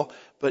steal,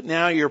 but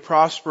now you're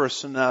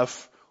prosperous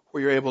enough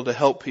where you're able to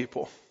help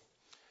people.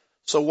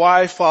 So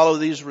why follow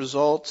these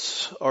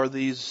results or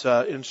these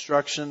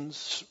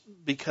instructions?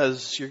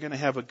 Because you're going to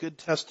have a good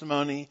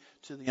testimony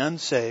to the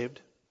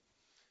unsaved.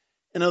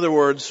 In other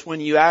words,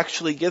 when you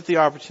actually get the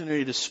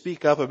opportunity to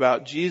speak up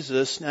about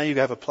Jesus, now you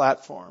have a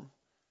platform.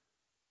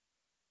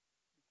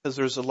 Because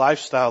there's a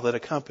lifestyle that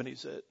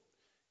accompanies it.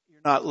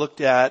 You're not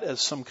looked at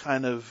as some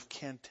kind of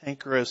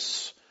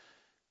cantankerous,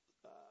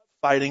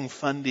 fighting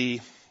fundy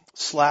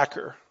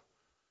slacker,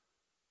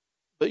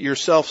 but you're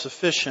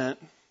self-sufficient.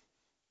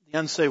 The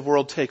unsaved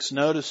world takes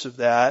notice of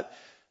that.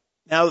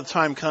 Now the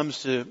time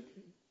comes to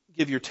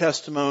give your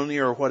testimony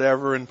or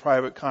whatever in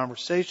private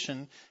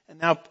conversation, and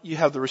now you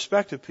have the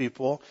respect of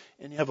people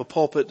and you have a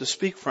pulpit to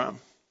speak from.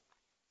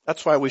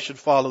 That's why we should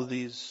follow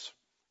these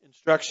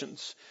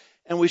instructions.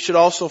 And we should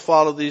also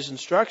follow these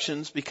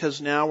instructions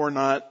because now we're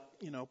not,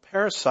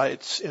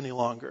 parasites any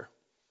longer.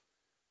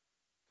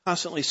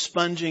 Constantly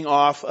sponging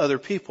off other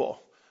people.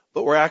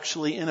 But we're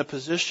actually in a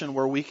position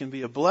where we can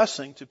be a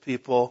blessing to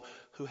people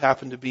who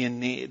happen to be in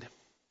need.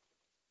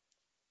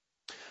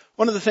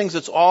 One of the things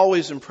that's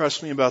always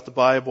impressed me about the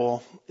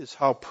Bible is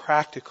how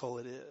practical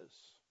it is.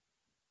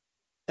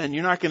 And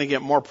you're not going to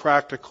get more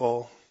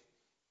practical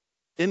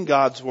in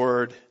God's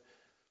Word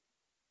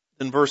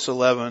than verse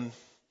 11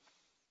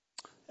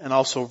 and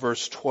also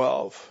verse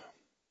 12.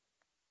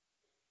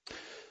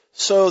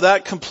 So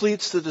that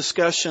completes the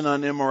discussion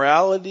on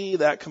immorality.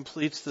 That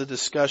completes the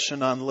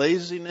discussion on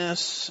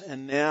laziness.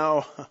 And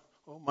now,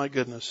 oh my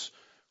goodness,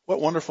 what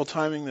wonderful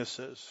timing this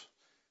is.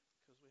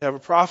 We have a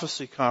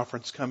prophecy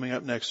conference coming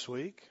up next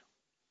week.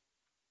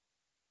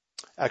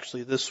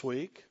 Actually, this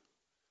week.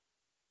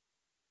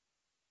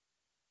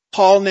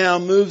 Paul now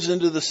moves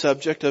into the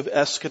subject of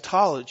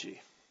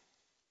eschatology.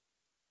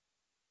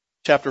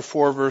 Chapter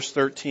 4, verse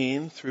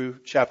 13 through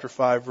chapter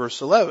 5,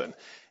 verse 11.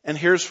 And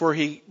here's where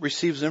he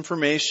receives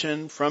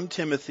information from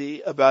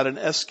Timothy about an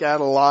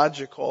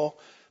eschatological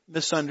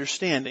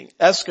misunderstanding.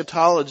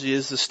 Eschatology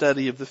is the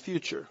study of the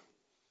future.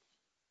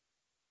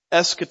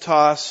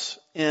 Eschatos,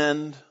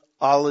 end,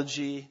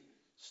 ology,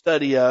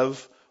 study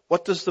of,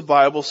 what does the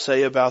Bible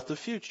say about the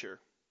future?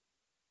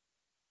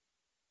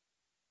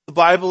 The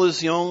Bible is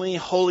the only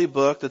holy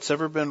book that's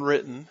ever been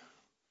written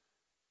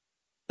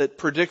that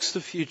predicts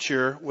the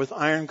future with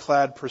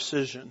ironclad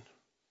precision.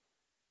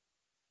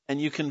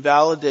 And you can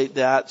validate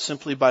that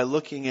simply by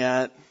looking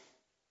at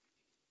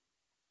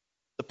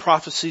the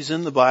prophecies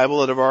in the Bible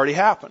that have already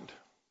happened.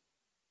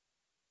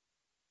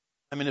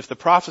 I mean, if the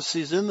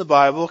prophecies in the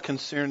Bible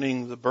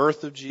concerning the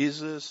birth of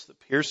Jesus, the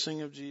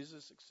piercing of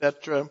Jesus,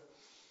 etc.,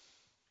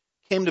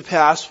 came to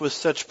pass with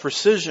such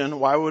precision,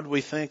 why would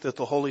we think that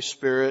the Holy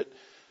Spirit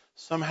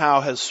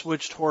somehow has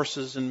switched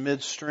horses in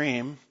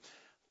midstream,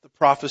 The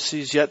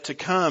prophecies yet to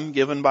come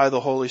given by the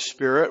Holy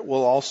Spirit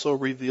will also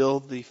reveal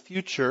the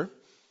future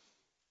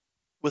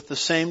with the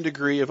same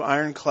degree of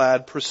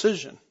ironclad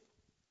precision.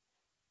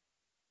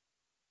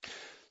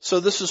 So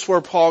this is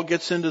where Paul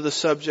gets into the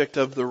subject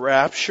of the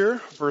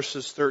rapture,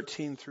 verses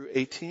 13 through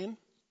 18.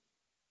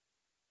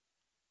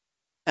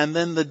 And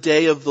then the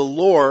day of the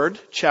Lord,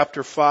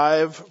 chapter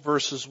 5,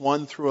 verses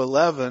 1 through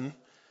 11,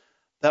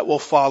 that will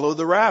follow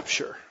the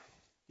rapture.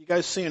 You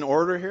guys see an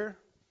order here?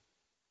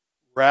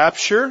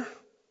 Rapture,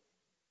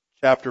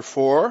 chapter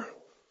 4,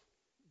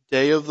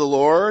 day of the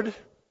Lord,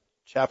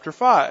 chapter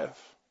 5.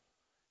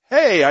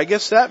 Hey, I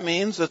guess that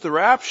means that the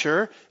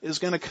rapture is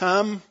going to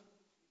come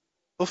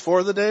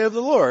before the day of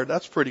the Lord.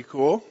 That's pretty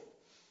cool.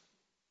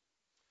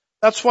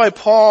 That's why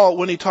Paul,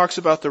 when he talks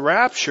about the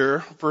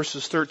rapture,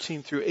 verses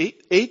 13 through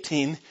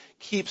 18,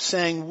 keeps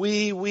saying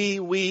we.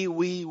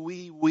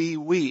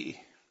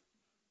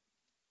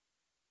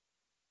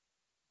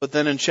 But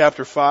then in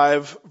chapter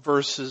 5,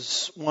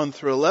 verses 1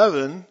 through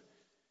 11,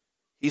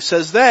 he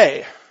says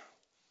they.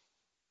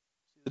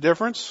 The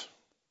difference?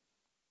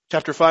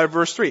 Chapter 5,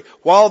 verse 3.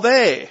 While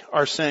they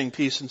are saying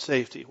peace and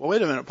safety. Well,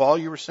 wait a minute, Paul.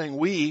 You were saying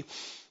we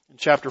in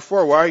chapter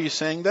 4. Why are you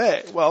saying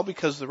they? Well,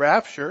 because the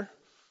rapture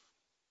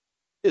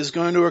is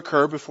going to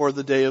occur before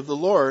the day of the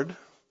Lord,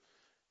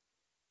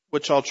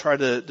 which I'll try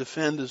to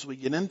defend as we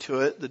get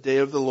into it. The day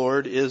of the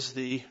Lord is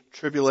the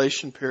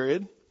tribulation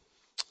period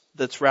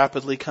that's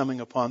rapidly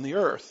coming upon the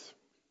earth.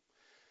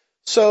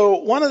 So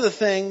one of the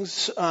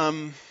things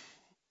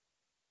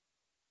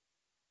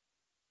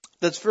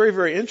that's very,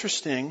 very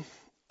interesting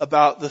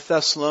about the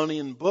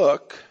Thessalonian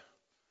book,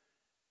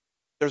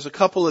 there's a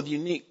couple of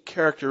unique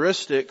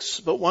characteristics,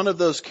 but one of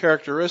those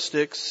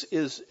characteristics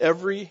is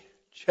every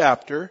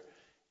chapter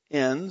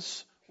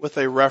ends with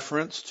a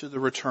reference to the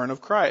return of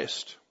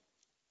Christ.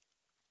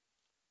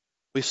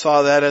 We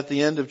saw that at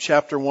the end of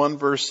chapter 1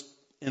 verse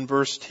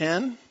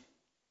 10.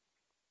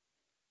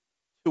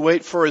 To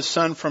wait for his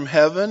Son from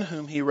heaven,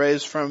 whom he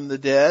raised from the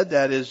dead,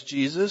 that is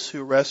Jesus,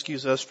 who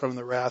rescues us from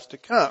the wrath to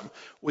come.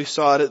 We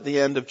saw it at the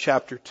end of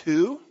chapter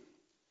 2.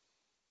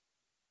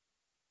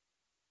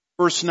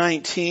 Verse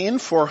 19,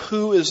 for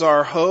who is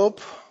our hope,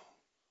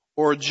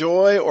 or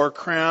joy, or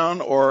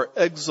crown, or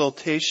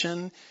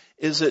exultation?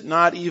 Is it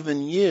not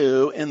even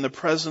you in the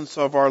presence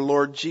of our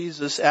Lord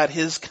Jesus at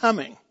his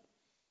coming?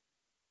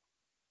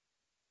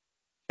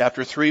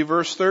 Chapter 3,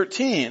 verse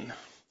 13.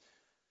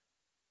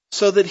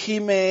 So that he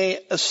may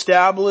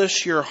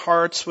establish your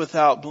hearts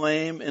without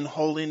blame in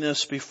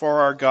holiness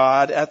before our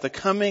God at the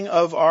coming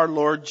of our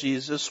Lord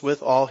Jesus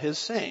with all his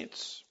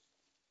saints.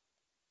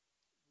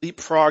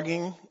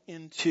 Leapfrogging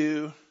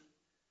into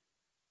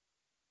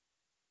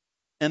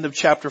end of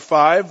chapter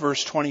 5,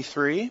 verse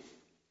 23.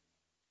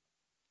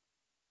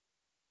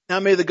 Now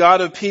may the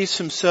God of peace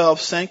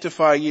himself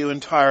sanctify you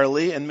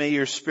entirely, and may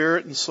your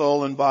spirit and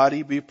soul and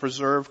body be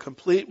preserved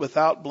complete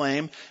without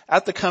blame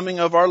at the coming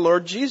of our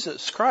Lord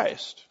Jesus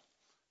Christ.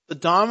 The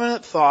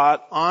dominant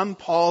thought on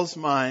Paul's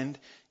mind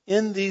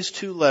in these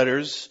two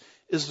letters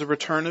is the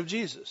return of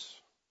Jesus.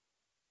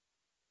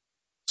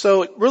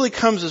 So it really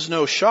comes as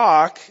no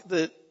shock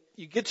that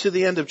you get to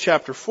the end of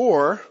chapter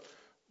 4,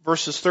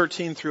 verses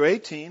 13 through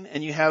 18,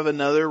 and you have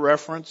another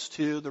reference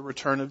to the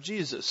return of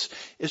Jesus.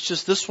 It's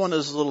just this one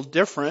is a little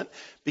different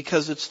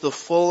because it's the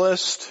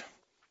fullest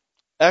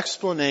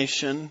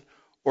explanation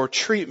or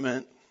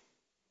treatment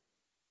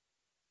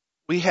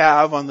we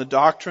have on the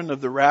doctrine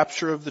of the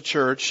rapture of the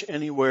church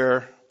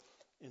anywhere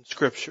in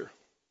Scripture.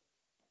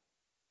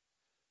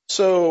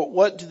 So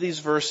what do these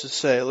verses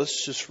say?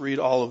 Let's just read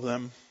all of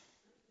them.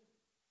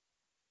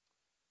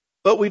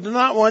 But we do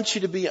not want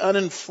you to be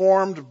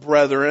uninformed,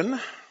 brethren,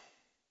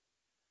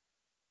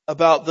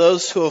 about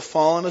those who have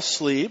fallen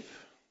asleep,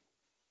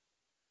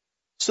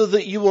 so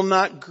that you will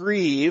not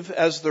grieve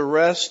as the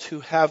rest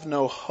who have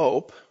no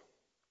hope.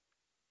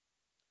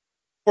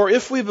 For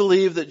if we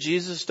believe that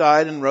Jesus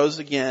died and rose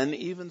again,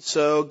 even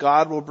so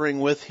God will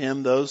bring with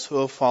him those who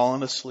have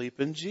fallen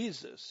asleep in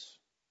Jesus.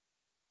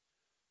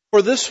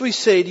 For this we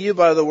say to you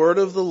by the word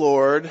of the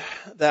Lord,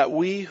 that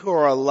we who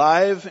are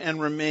alive and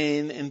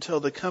remain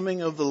until the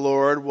coming of the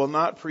Lord will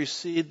not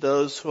precede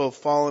those who have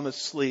fallen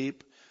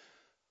asleep.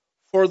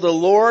 For the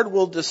Lord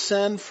will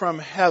descend from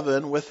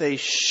heaven with a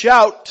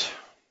shout,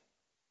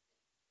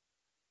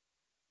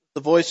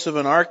 the voice of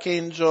an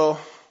archangel,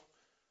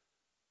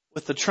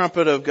 with the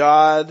trumpet of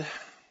God.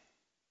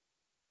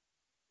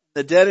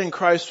 The dead in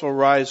Christ will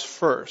rise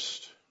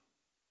first.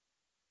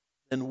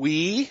 Then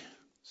we,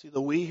 see the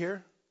we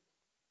here?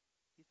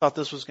 He thought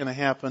this was going to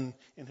happen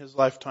in his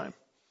lifetime.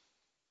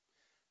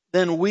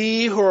 Then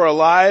we who are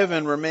alive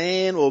and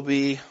remain will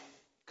be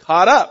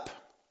caught up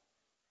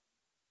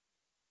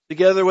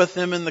together with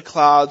them in the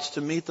clouds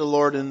to meet the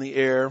Lord in the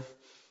air.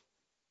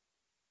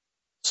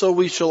 So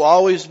we shall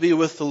always be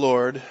with the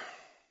Lord.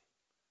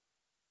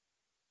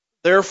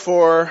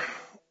 Therefore,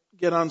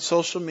 get on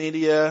social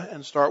media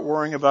and start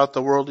worrying about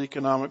the World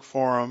Economic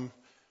Forum.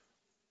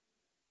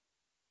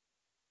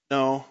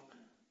 No.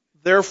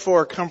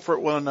 Therefore,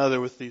 comfort one another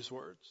with these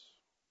words.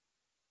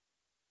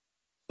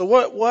 So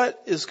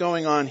what is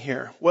going on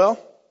here? Well,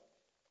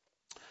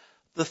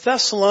 the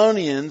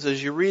Thessalonians,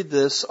 as you read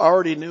this,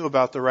 already knew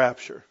about the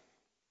rapture.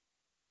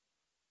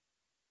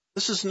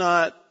 This is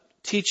not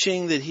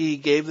teaching that he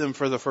gave them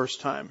for the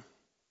first time.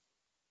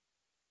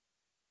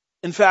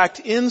 In fact,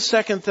 in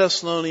 2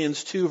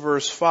 Thessalonians 2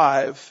 verse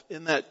 5,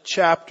 in that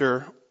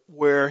chapter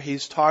where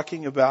he's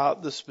talking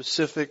about the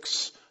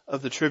specifics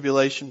of the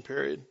tribulation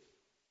period,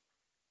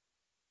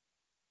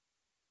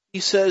 he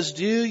says,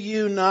 "Do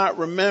you not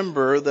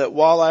remember that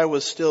while I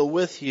was still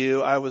with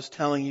you, I was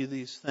telling you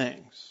these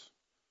things?"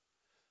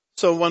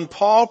 So when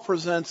Paul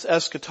presents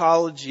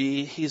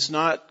eschatology, he's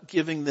not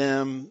giving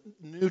them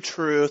new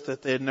truth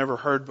that they had never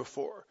heard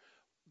before.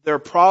 Their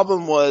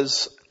problem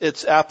was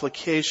its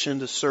application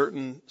to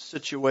certain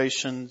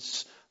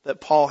situations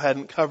that Paul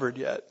hadn't covered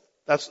yet.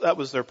 That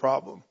was their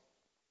problem.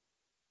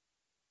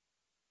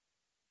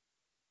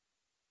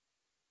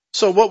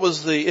 So what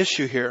was the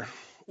issue here?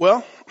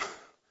 Well,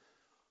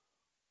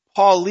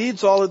 Paul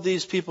leads all of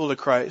these people to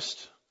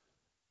Christ.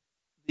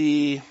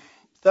 The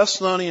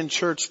Thessalonian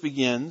church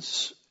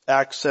begins,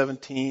 Acts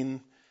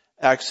 17,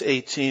 Acts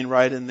 18,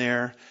 right in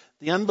there.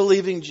 The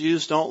unbelieving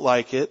Jews don't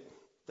like it.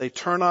 They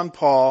turn on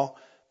Paul.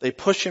 They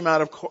push him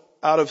out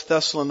of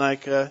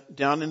Thessalonica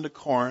down into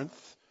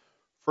Corinth,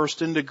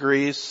 first into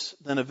Greece,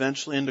 then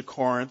eventually into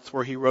Corinth,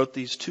 where he wrote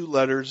these 2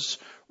 letters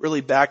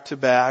really back to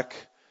back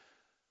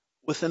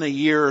within a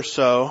year or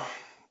so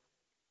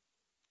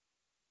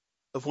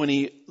of when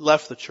he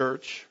left the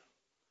church.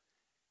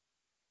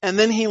 And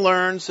then he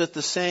learns that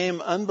the same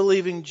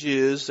unbelieving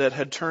Jews that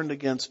had turned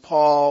against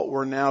Paul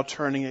were now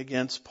turning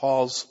against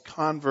Paul's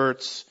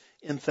converts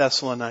in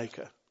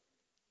Thessalonica.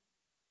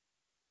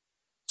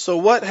 So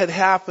what had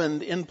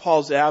happened in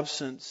Paul's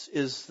absence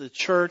is the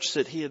church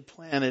that he had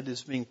planted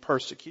is being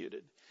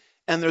persecuted.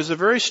 And there's a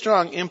very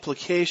strong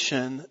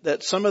implication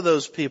that some of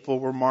those people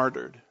were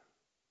martyred.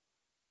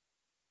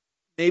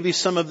 Maybe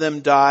some of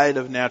them died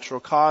of natural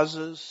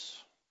causes.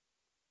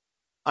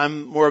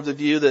 I'm more of the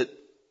view that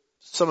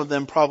some of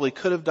them probably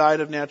could have died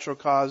of natural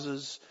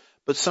causes,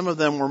 but some of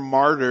them were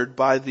martyred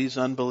by these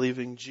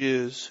unbelieving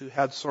Jews who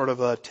had sort of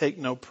a take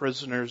no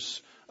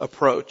prisoners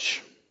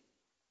approach.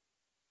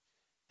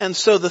 And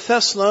so the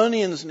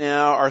Thessalonians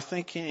now are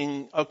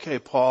thinking, okay,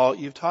 Paul,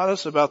 you've taught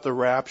us about the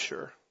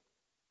rapture.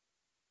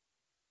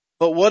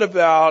 But what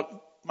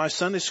about my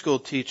Sunday school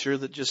teacher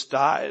that just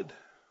died?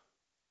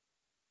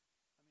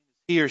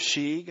 He or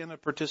she going to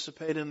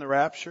participate in the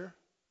rapture?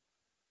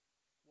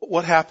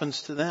 What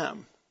happens to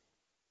them?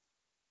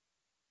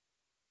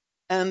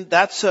 And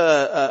that's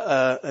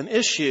an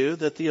issue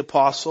that the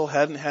apostle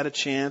hadn't had a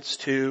chance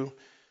to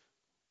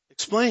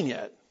explain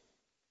yet.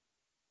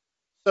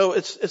 So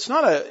it's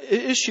not an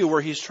issue where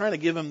he's trying to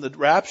give them the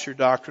rapture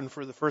doctrine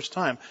for the first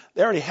time.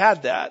 They already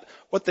had that.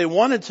 What they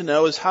wanted to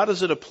know is, how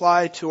does it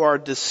apply to our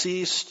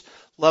deceased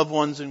loved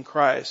ones in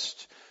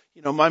Christ?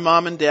 You know, my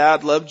mom and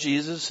dad loved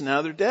Jesus and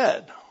now they're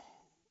dead.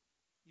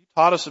 You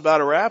taught us about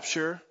a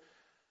rapture.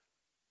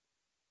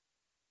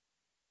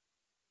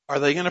 Are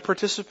they going to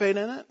participate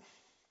in it?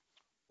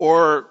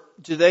 Or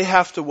do they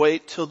have to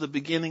wait till the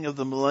beginning of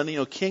the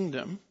millennial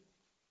kingdom,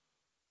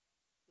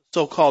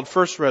 so-called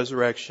first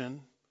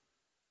resurrection,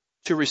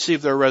 to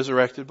receive their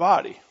resurrected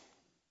body?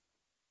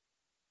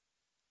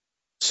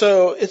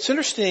 So it's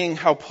interesting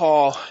how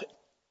Paul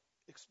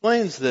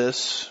explains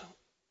this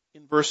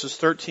in verses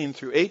 13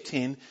 through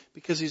 18,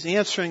 because he's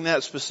answering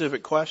that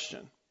specific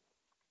question.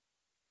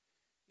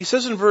 He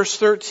says in verse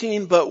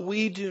 13, "But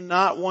we do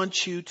not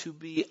want you to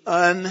be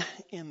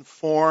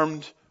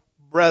uninformed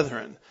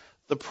brethren."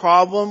 The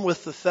problem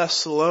with the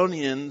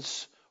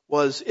Thessalonians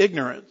was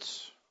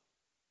ignorance.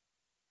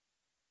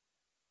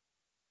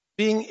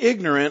 Being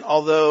ignorant,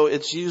 although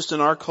it's used in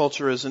our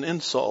culture as an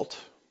insult,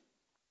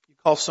 you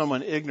call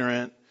someone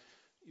ignorant,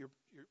 you're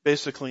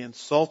basically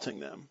insulting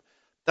them.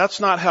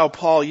 That's not how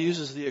Paul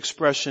uses the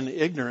expression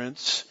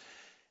ignorance.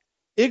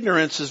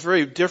 Ignorance is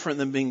very different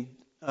than being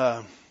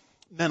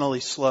mentally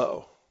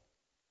slow.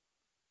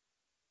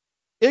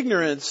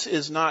 Ignorance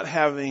is not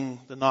having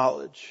the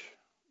knowledge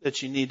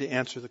that you need to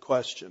answer the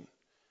question.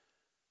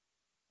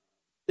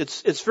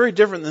 It's very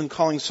different than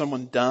calling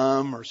someone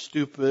dumb or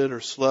stupid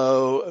or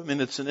slow. I mean,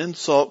 it's an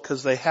insult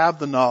because they have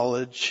the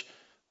knowledge,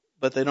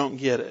 but they don't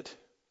get it.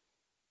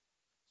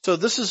 So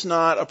this is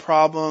not a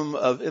problem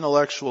of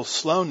intellectual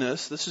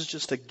slowness. This is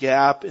just a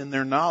gap in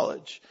their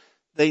knowledge.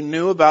 They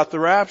knew about the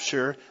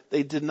rapture.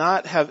 They did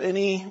not have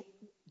any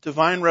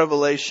divine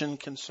revelation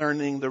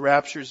concerning the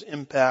rapture's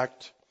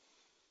impact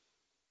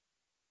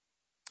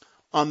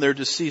on their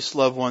deceased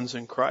loved ones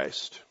in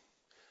Christ.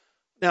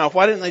 Now,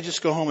 why didn't they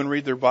just go home and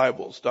read their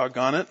Bibles?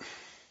 Doggone it.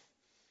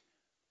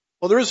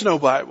 Well, there is no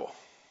Bible.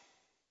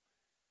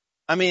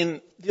 I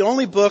mean, the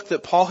only book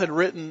that Paul had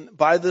written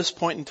by this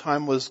point in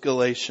time was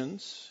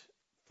Galatians.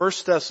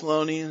 1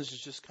 Thessalonians is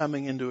just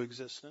coming into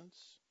existence.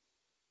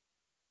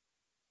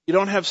 You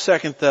don't have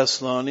 2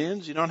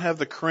 Thessalonians. You don't have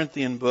the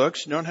Corinthian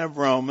books. You don't have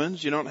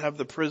Romans. You don't have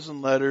the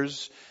prison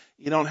letters.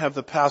 You don't have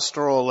the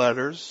pastoral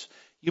letters.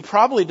 You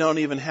probably don't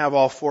even have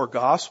all 4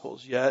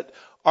 Gospels yet.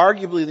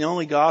 Arguably the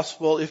only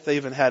gospel, if they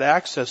even had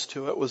access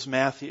to it, was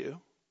Matthew.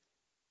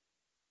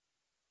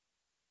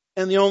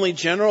 And the only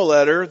general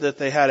letter that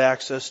they had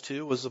access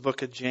to was the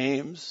book of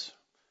James.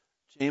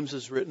 James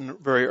is written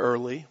very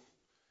early.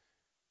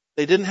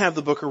 They didn't have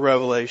the book of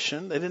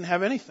Revelation. They didn't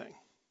have anything.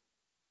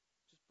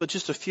 But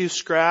just a few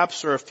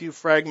scraps or a few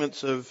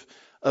fragments of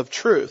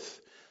truth.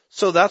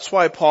 So that's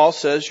why Paul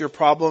says your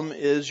problem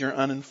is you're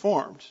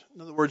uninformed.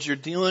 In other words, you're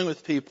dealing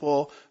with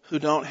people who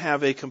don't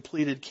have a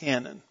completed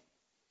canon.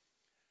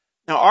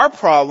 Now our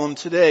problem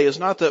today is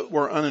not that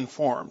we're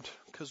uninformed,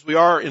 because we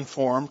are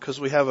informed because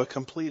we have a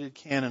completed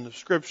canon of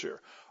Scripture.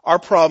 Our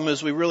problem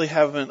is we really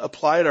haven't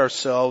applied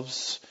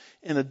ourselves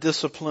in a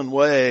disciplined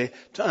way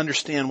to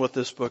understand what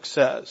this book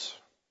says.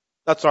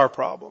 That's our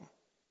problem.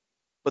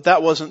 But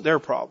that wasn't their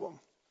problem.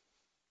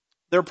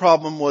 Their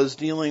problem was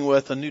dealing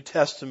with a New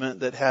Testament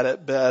that had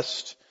at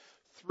best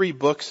 3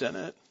 books in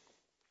it.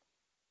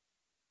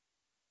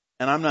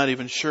 And I'm not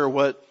even sure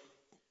what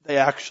they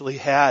actually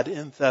had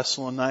in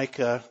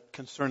Thessalonica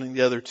concerning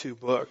the other 2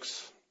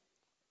 books.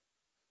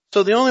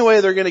 So the only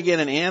way they're going to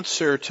get an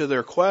answer to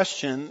their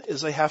question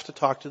is they have to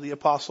talk to the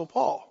Apostle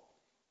Paul,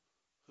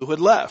 who had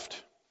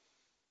left,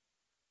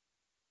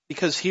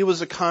 because he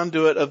was a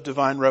conduit of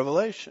divine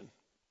revelation.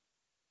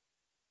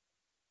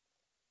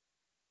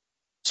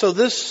 So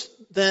this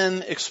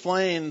then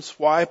explains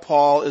why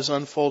Paul is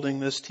unfolding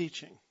this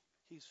teaching.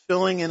 He's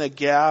filling in a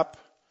gap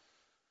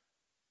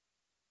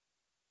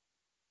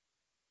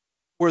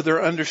where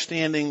their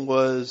understanding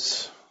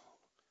was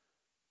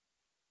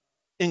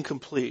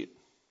incomplete.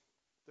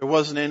 There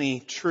wasn't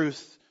any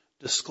truth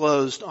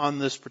disclosed on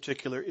this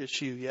particular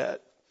issue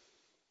yet.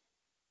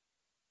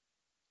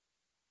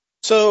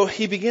 So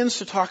he begins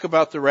to talk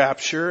about the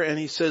rapture, and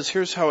he says,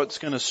 here's how it's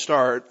going to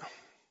start.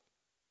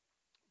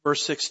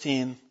 Verse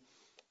 16.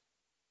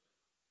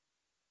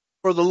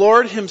 For the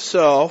Lord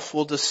himself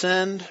will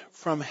descend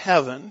from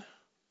heaven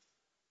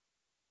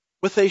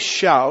with a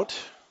shout,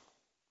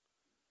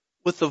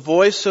 with the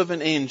voice of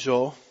an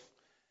angel,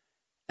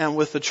 and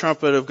with the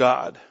trumpet of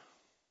God.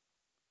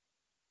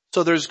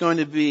 So there's going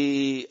to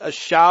be a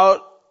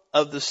shout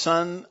of the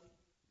Son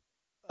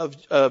of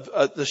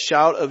the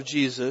shout of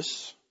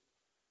Jesus,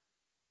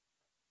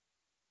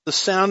 the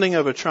sounding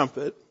of a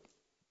trumpet.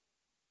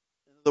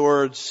 In other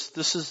words,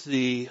 this is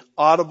the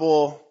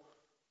audible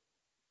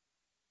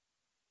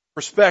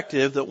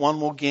perspective that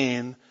one will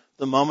gain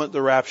the moment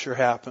the rapture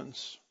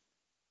happens.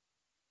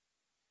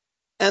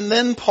 And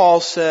then Paul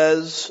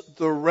says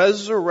the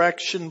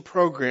resurrection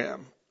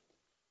program,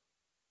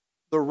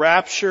 the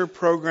rapture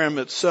program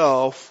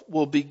itself,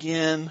 will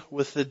begin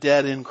with the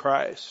dead in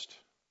Christ.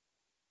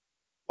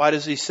 Why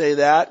does he say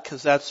that?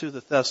 Because that's who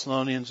the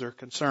Thessalonians are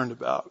concerned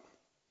about.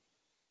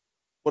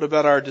 What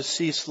about our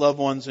deceased loved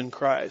ones in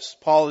Christ?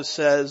 Paul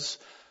says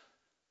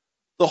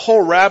the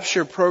whole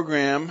rapture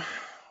program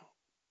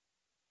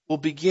will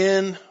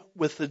begin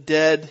with the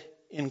dead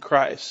in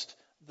Christ.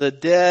 The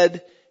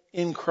dead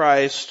in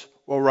Christ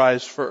will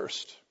rise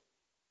first.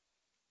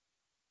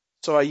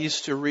 So I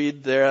used to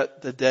read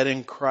that, the dead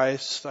in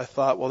Christ. I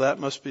thought, well, that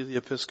must be the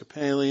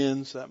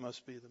Episcopalians. That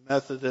must be the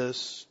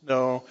Methodists.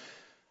 No,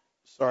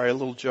 sorry, a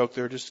little joke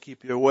there just to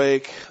keep you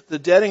awake. The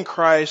dead in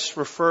Christ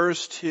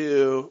refers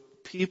to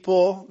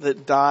people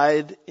that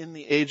died in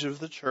the age of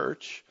the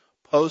church,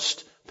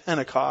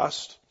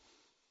 post-Pentecost,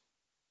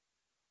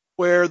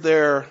 where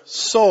their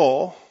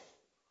soul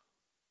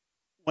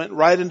went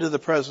right into the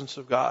presence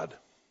of God.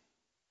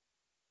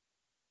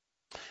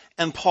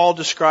 And Paul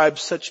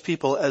describes such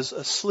people as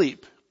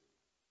asleep.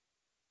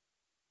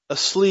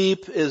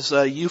 Asleep is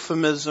a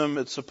euphemism.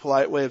 It's a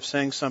polite way of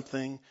saying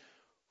something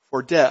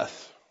for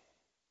death.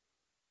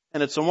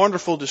 And it's a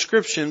wonderful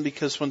description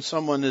because when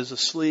someone is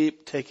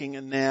asleep, taking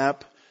a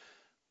nap,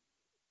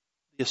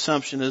 the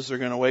assumption is they're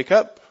going to wake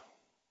up.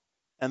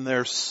 And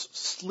their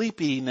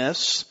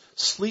sleepiness,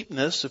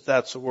 if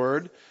that's a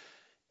word,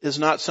 is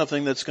not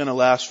something that's going to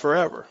last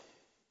forever.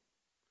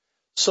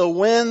 So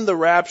when the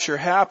rapture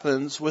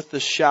happens with the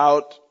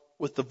shout,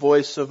 with the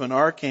voice of an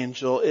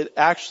archangel, it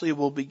actually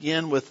will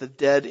begin with the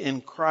dead in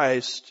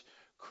Christ,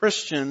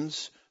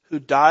 Christians who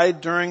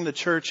died during the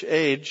church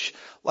age,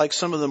 like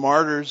some of the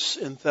martyrs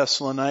in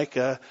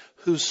Thessalonica,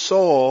 whose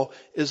soul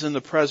is in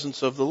the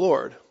presence of the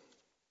Lord.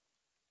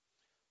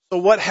 So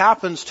what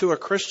happens to a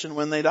Christian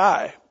when they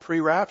die,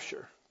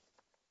 pre-rapture?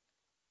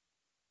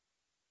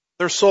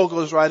 Their soul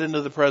goes right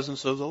into the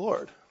presence of the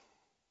Lord.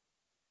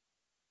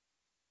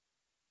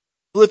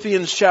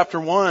 Philippians chapter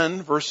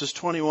 1, verses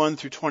 21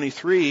 through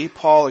 23,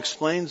 Paul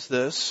explains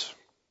this.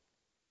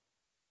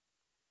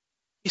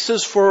 He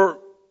says, For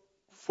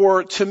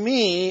to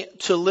me,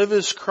 to live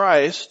is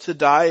Christ, to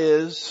die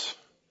is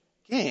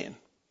gain.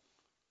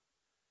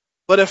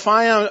 But if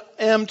I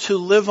am to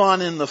live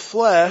on in the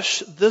flesh,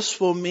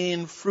 this will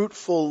mean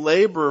fruitful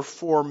labor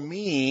for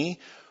me,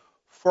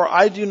 for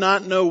I do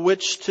not know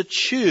which to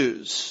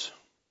choose.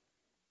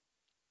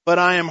 But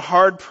I am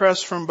hard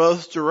pressed from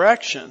both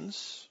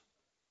directions,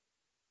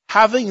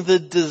 having the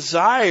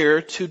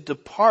desire to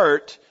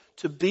depart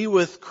to be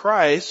with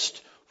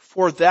Christ,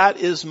 for that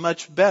is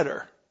much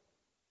better.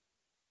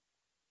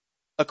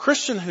 A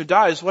Christian who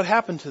dies, what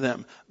happened to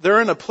them?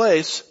 They're in a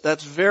place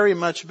that's very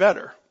much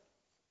better.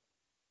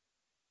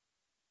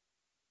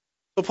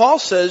 So Paul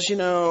says,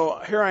 here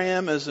I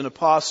am as an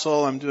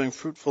apostle. I'm doing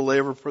fruitful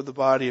labor for the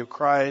body of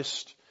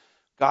Christ.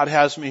 God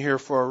has me here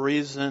for a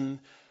reason.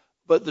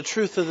 But the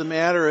truth of the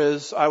matter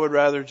is, I would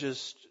rather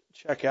just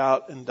check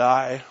out and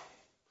die.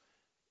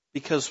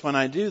 Because when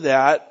I do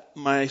that,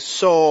 my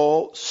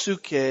soul,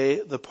 suke,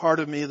 the part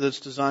of me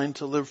that's designed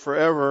to live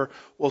forever,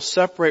 will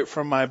separate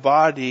from my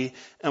body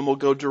and will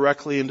go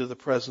directly into the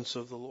presence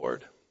of the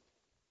Lord.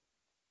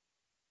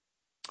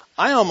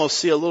 I almost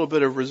see a little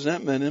bit of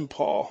resentment in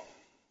Paul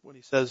when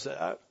he says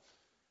that.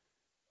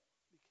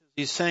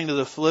 He's saying to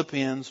the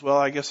Philippians, well,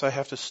 I guess I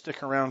have to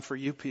stick around for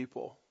you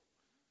people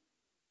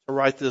to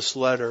write this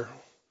letter.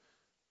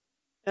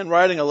 And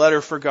writing a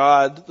letter for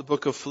God, the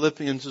book of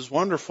Philippians, is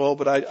wonderful,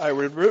 but I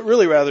would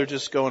really rather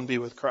just go and be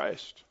with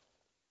Christ.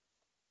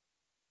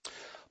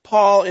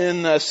 Paul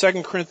in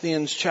 2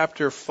 Corinthians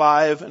chapter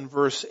 5 and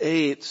verse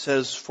 8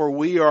 says, for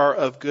we are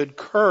of good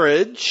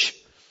courage.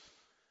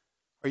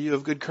 Are you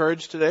of good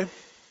courage today?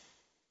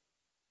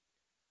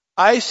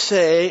 I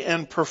say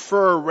and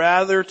prefer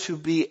rather to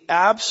be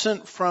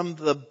absent from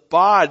the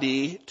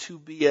body to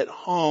be at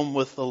home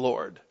with the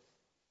Lord.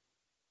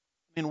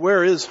 I mean,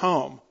 where is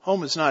home?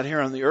 Home is not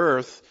here on the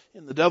earth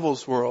in the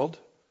devil's world.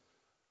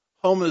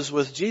 Home is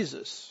with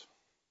Jesus.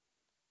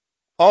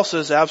 Paul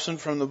says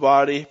absent from the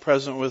body,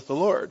 present with the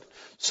Lord.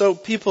 So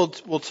people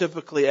will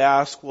typically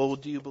ask, well,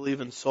 do you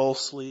believe in soul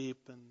sleep?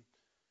 And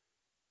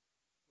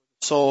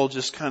soul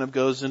just kind of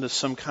goes into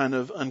some kind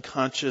of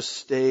unconscious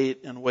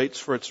state and waits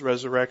for its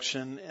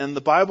resurrection. And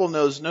the Bible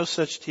knows no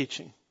such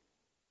teaching.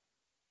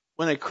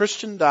 When a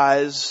Christian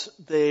dies,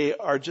 they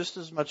are just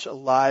as much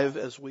alive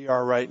as we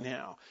are right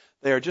now.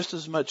 They are just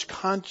as much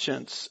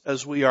conscious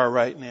as we are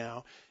right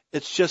now.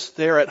 It's just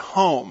they're at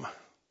home.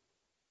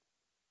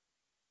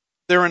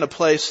 They're in a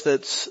place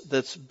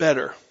that's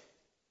better.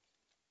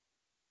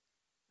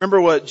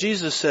 Remember what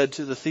Jesus said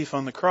to the thief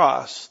on the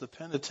cross, the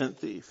penitent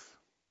thief.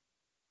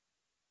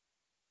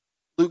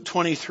 Luke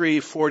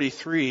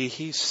 23:43,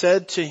 he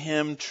said to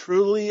him,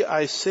 truly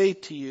I say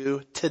to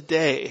you,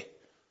 today,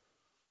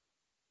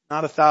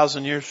 not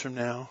 1,000 years from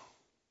now,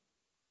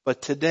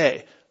 but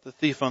today, the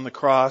thief on the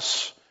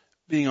cross,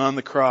 being on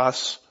the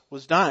cross,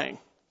 was dying.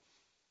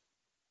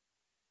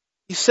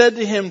 He said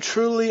to him,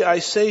 truly I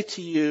say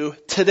to you,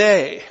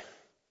 today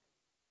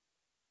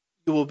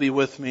you will be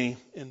with me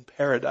in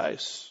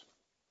paradise.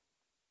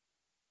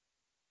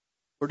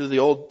 Where do the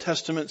Old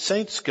Testament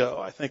saints go?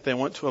 I think they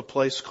went to a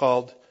place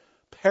called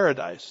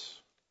paradise.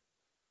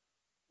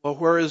 Well,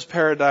 where is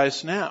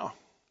paradise now?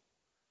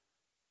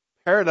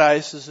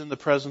 Paradise is in the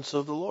presence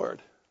of the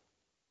Lord.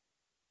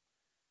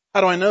 How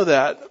do I know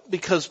that?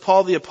 Because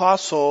Paul the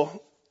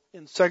Apostle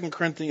in 2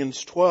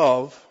 Corinthians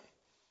 12,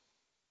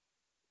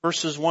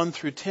 verses 1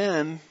 through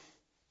 10,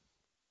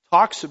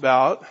 talks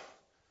about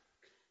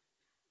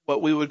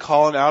what we would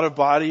call an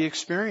out-of-body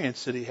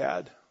experience that he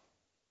had.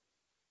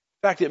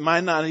 In fact, it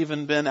might not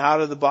even been out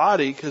of the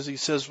body, because he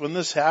says, when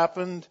this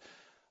happened,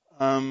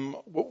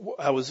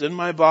 I was in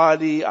my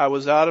body, I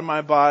was out of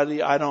my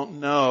body, I don't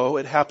know.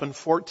 It happened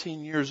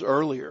 14 years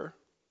earlier.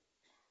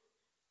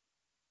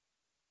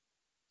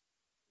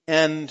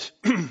 And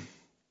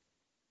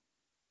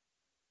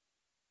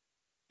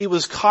he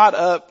was caught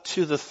up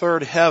to the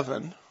third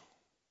heaven.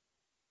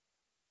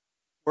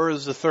 Where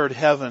is the third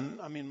heaven?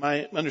 I mean,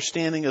 my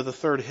understanding of the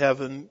third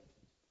heaven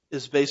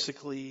is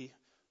basically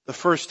the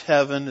first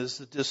heaven is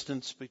the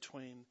distance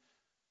between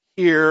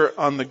here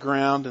on the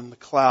ground and the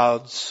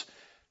clouds.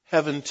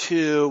 Heaven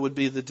 2 would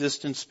be the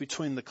distance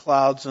between the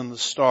clouds and the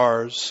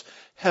stars.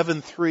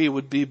 Heaven 3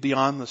 would be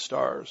beyond the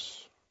stars,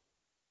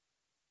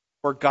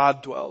 where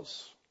God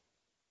dwells.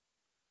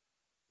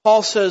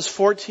 Paul says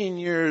 14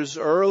 years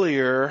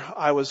earlier,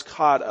 I was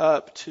caught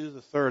up to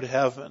the third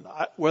heaven.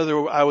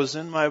 Whether I was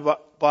in my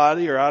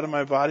body or out of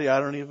my body, I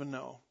don't even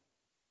know.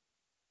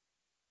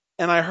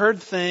 And I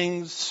heard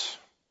things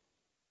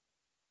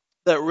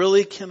that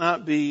really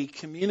cannot be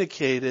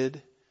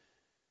communicated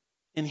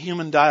in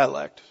human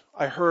dialect.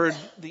 I heard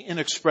the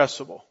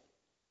inexpressible.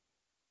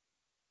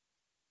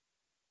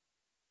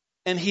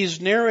 And he's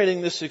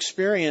narrating this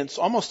experience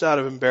almost out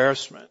of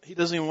embarrassment. He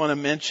doesn't even want to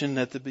mention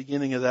at the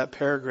beginning of that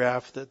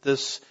paragraph that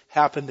this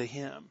happened to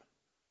him.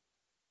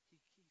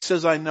 He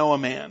says, I know a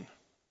man.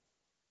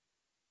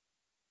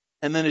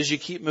 And then as you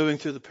keep moving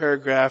through the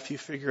paragraph, you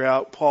figure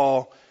out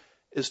Paul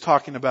is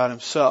talking about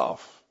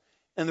himself.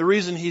 And the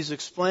reason he's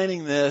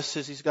explaining this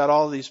is he's got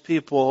all these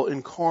people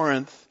in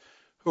Corinth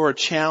who are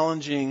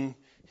challenging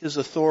his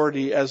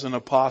authority as an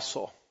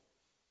apostle.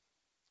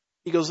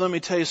 He goes, let me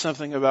tell you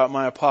something about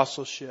my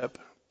apostleship.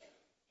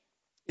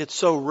 It's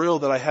so real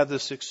that I had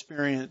this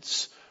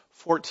experience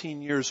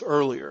 14 years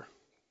earlier.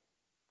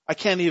 I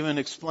can't even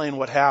explain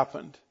what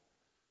happened.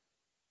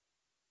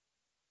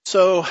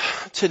 So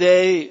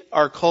today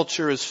our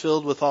culture is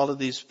filled with all of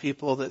these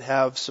people that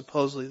have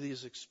supposedly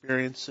these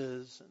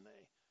experiences, and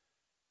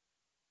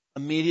they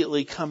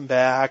immediately come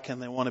back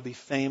and they want to be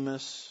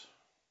famous.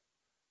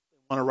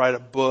 They want to write a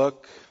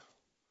book.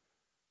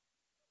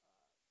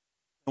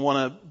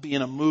 want to be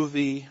in a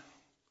movie,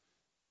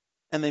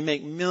 and they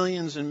make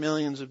millions and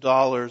millions of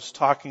dollars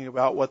talking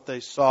about what they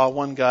saw.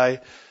 One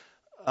guy,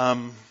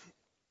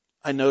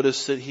 I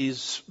noticed that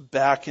he's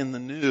back in the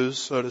news,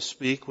 so to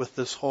speak, with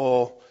this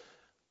whole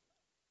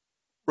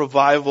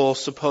revival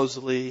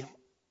supposedly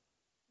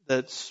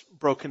that's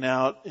broken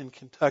out in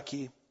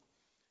Kentucky.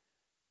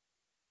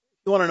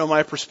 If you want to know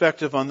my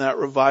perspective on that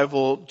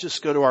revival,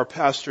 just go to our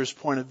pastor's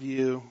point of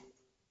view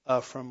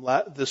from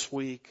this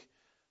week,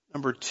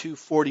 number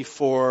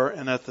 244,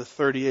 and at the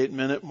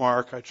 38-minute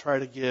mark, I try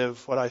to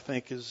give what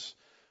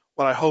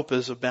I hope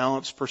is a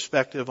balanced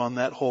perspective on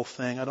that whole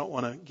thing. I don't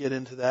want to get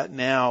into that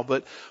now,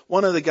 but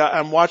one of the guys,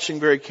 I'm watching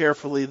very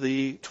carefully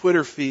the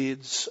Twitter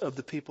feeds of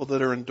the people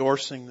that are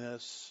endorsing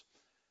this,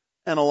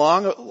 and a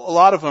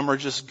lot of them are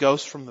just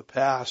ghosts from the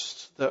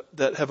past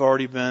that have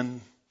already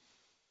been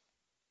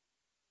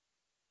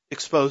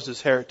exposed as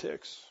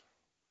heretics.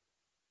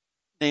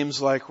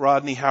 Names like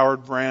Rodney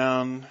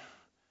Howard-Browne,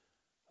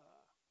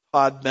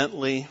 Todd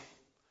Bentley.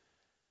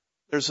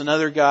 There's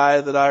another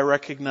guy that I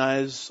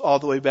recognize all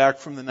the way back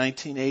from the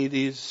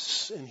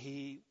 1980s, and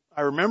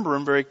I remember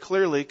him very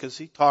clearly because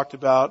he talked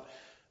about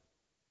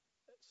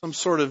some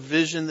sort of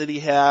vision that he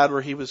had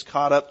where he was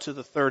caught up to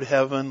the third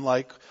heaven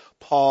like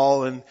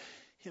Paul, and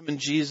him and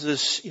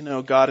Jesus,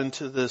 got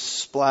into this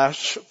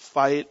splash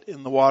fight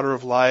in the water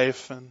of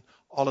life and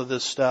all of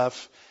this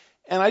stuff.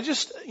 And I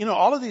just,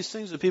 all of these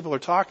things that people are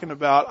talking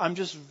about, I'm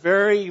just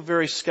very,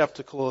 very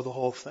skeptical of the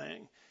whole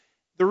thing.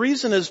 The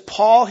reason is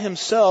Paul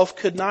himself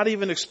could not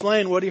even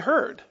explain what he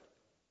heard.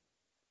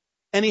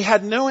 And he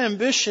had no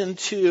ambition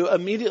to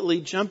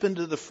immediately jump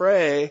into the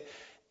fray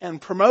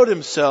and promote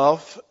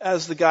himself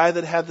as the guy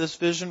that had this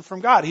vision from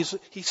God. He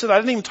said, I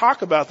didn't even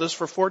talk about this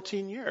for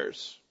 14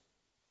 years.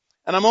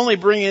 And I'm only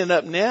bringing it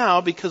up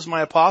now because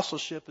my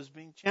apostleship is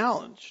being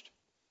challenged.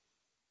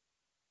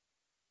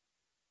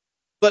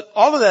 But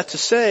all of that to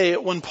say,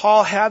 when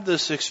Paul had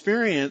this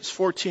experience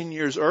 14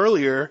 years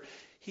earlier,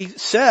 he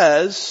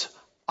says,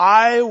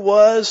 I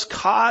was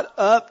caught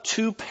up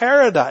to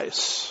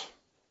paradise.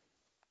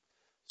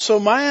 So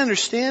my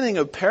understanding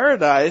of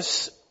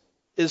paradise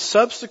is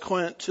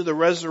subsequent to the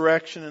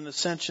resurrection and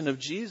ascension of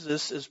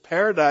Jesus, as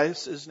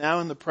paradise is now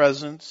in the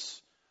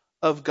presence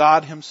of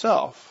God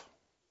himself.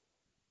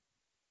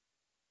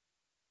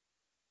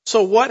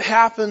 So what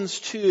happens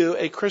to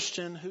a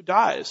Christian who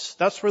dies?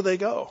 That's where they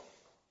go.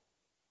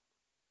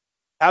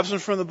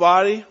 Absent from the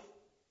body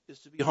is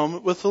to be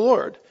home with the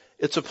Lord.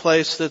 It's a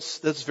place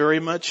that's very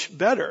much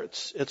better.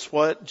 It's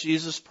what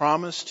Jesus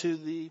promised to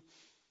the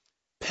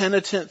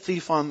penitent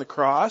thief on the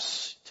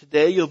cross.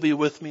 Today you'll be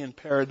with me in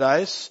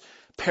paradise.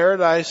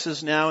 Paradise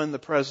is now in the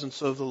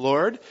presence of the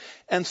Lord.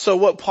 And so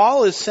what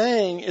Paul is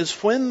saying is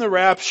when the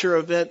rapture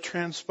event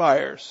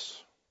transpires,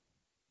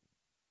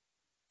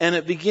 and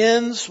it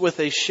begins with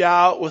a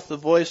shout, with the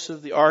voice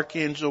of the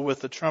archangel,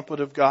 with the trumpet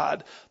of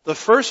God, the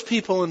first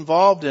people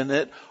involved in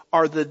it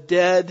are the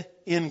dead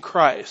in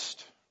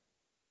Christ.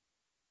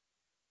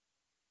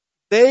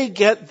 They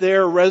get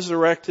their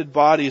resurrected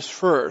bodies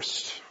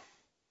first.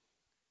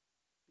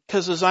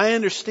 Because as I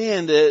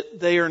understand it,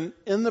 they are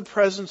in the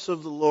presence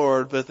of the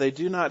Lord, but they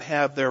do not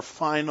have their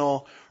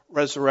final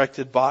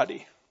resurrected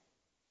body.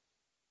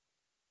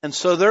 And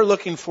so they're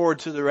looking forward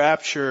to the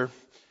rapture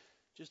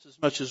just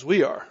as much as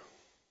we are.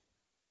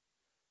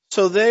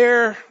 So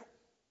their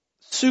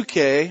suke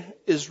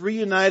is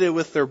reunited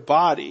with their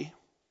body.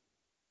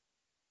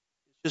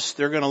 Just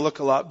they're going to look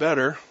a lot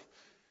better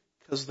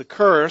because the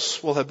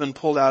curse will have been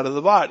pulled out of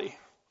the body.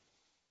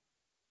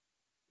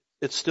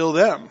 It's still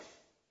them.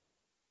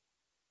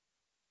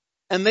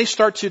 And they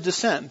start to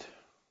descend.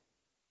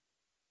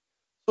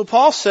 So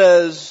Paul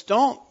says,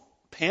 don't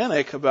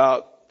panic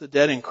about the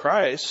dead in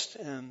Christ,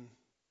 and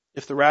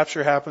if the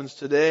rapture happens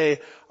today,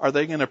 are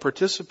they going to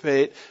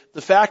participate?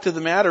 The fact of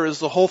the matter is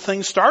the whole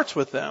thing starts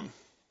with them.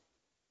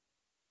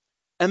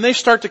 And they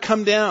start to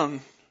come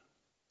down.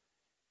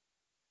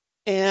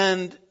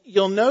 And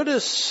you'll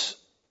notice,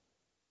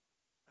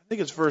 I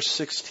think it's verse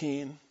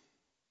 16.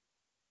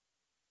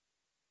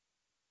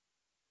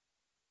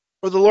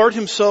 For the Lord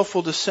himself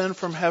will descend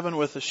from heaven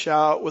with a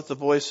shout, with the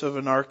voice of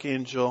an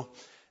archangel,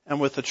 and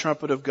with the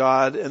trumpet of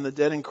God, and the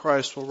dead in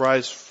Christ will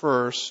rise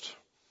first.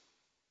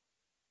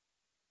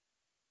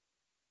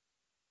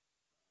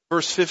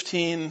 Verse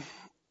 15,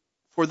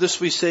 for this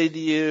we say to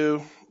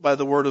you by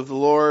the word of the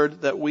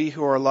Lord, that we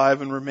who are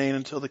alive and remain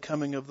until the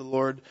coming of the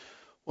Lord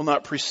will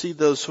not precede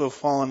those who have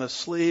fallen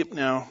asleep.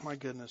 Now, my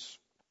goodness,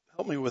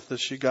 help me with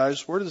this, you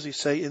guys. Where does he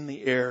say in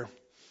the air?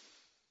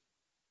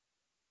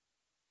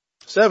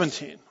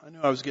 17. I knew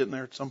I was getting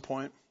there at some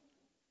point.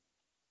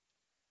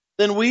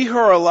 Then we who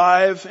are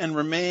alive and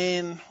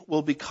remain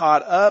will be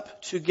caught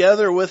up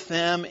together with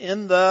them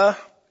in the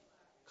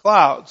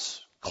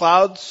clouds.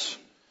 Clouds,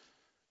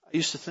 I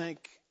used to think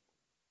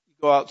you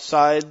go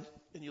outside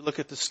and you look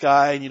at the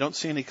sky and you don't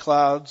see any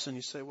clouds and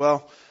you say,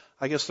 well,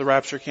 I guess the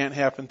rapture can't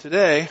happen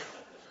today.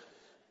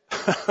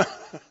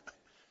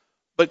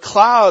 But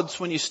clouds,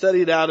 when you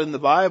study it out in the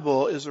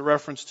Bible, is a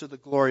reference to the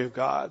glory of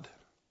God.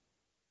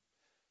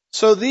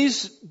 So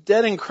these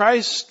dead in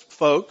Christ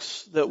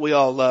folks that we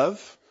all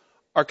love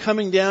are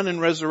coming down in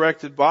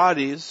resurrected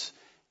bodies,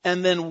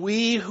 and then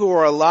we who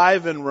are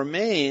alive and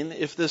remain,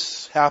 if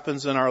this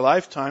happens in our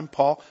lifetime,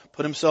 Paul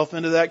put himself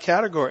into that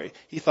category.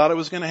 He thought it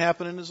was going to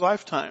happen in his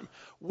lifetime.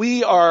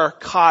 We are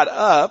caught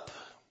up.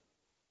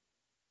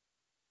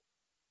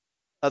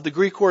 The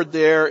Greek word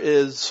there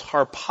is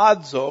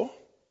harpazo.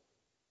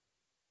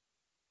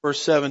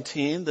 Verse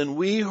 17, then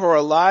we who are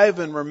alive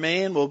and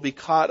remain will be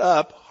caught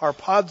up,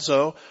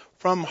 harpazo.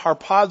 From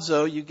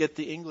harpazo, you get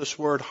the English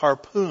word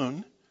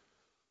harpoon,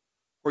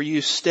 where you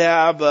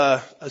stab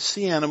a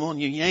sea animal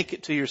and you yank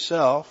it to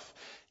yourself.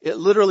 It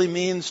literally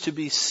means to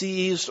be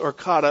seized or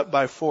caught up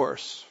by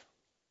force.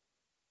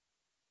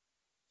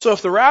 So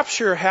if the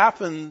rapture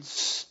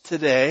happens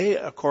today,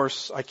 of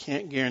course, I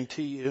can't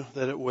guarantee you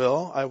that it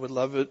will. I would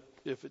love it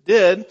if it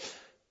did.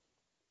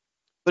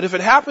 But if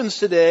it happens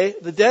today,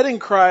 the dead in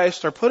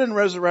Christ are put in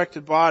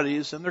resurrected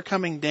bodies and they're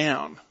coming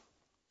down.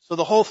 So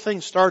the whole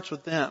thing starts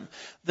with them.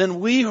 Then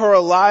we who are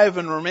alive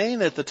and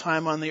remain at the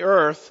time on the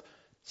earth,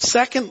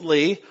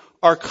 secondly,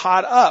 are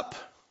caught up.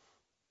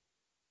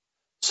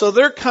 So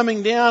they're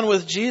coming down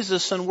with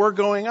Jesus and we're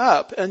going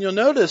up. And you'll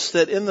notice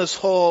that in this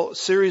whole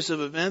series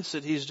of events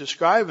that he's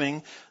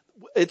describing,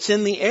 it's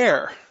in the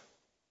air.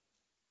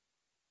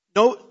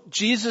 No,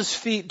 Jesus'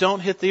 feet don't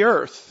hit the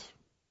earth.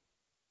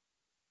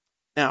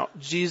 Now,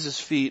 Jesus'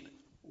 feet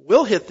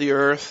will hit the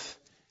earth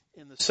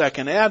in the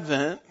second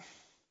advent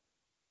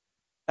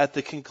at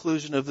the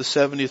conclusion of the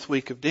 70th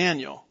week of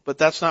Daniel. But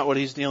that's not what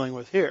he's dealing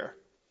with here.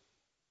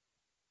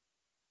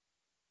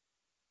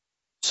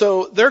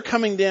 So they're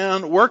coming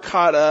down, we're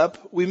caught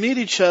up, we meet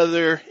each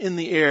other in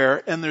the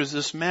air, and there's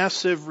this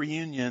massive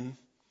reunion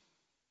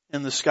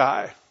in the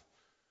sky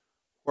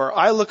where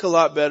I look a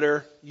lot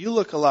better, you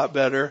look a lot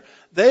better,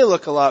 they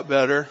look a lot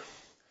better.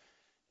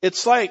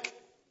 It's like,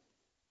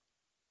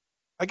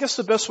 I guess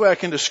the best way I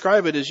can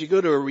describe it is you go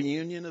to a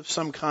reunion of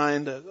some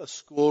kind, a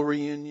school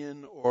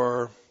reunion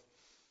or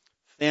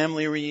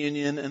family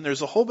reunion, and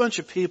there's a whole bunch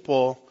of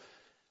people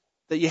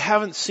that you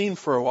haven't seen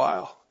for a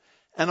while.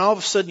 And all of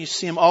a sudden you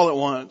see them all at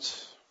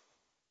once.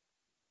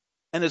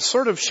 And it's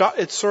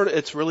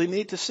really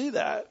neat to see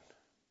that.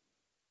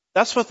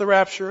 That's what the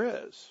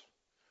rapture is.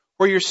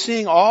 Where you're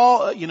seeing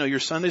all, your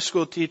Sunday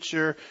school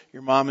teacher,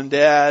 your mom and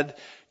dad,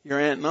 your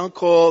aunt and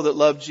uncle that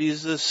love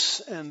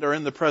Jesus and are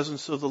in the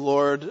presence of the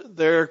Lord.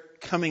 They're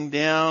coming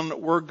down,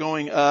 we're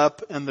going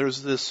up, and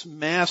there's this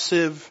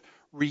massive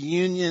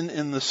reunion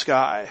in the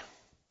sky.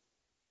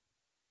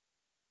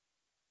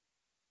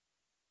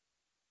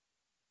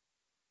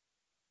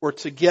 We're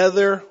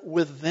together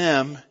with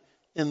them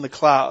in the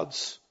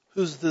clouds.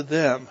 Who's the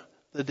them?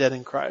 The dead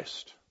in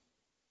Christ.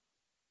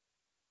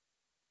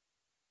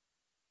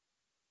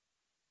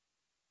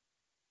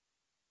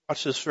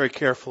 Watch this very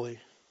carefully.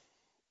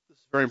 This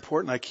is very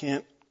important. I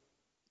can't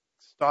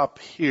stop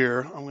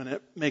here. I'm going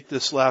to make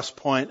this last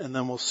point and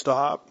then we'll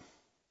stop.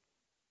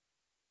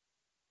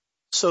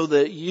 So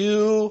that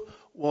you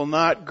will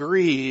not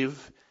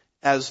grieve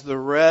as the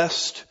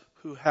rest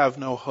who have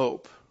no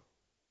hope.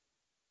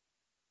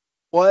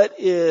 What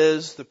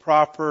is the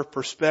proper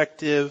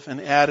perspective and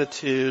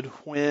attitude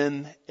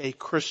when a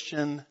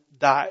Christian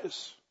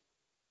dies?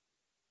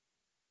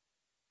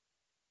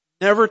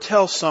 Never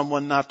tell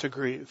someone not to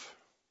grieve.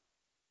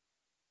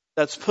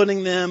 That's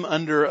putting them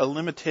under a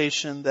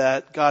limitation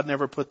that God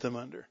never put them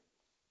under.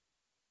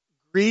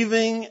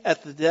 Grieving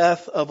at the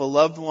death of a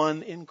loved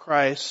one in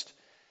Christ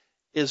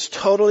is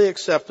totally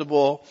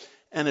acceptable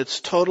and it's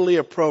totally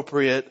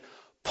appropriate.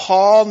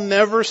 Paul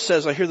never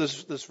says, I hear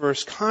this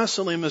verse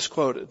constantly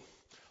misquoted.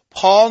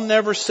 Paul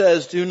never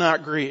says, do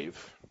not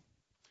grieve.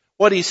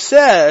 What he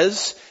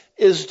says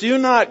is, do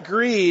not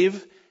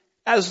grieve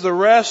as the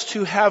rest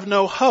who have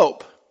no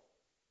hope.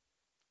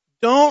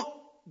 Don't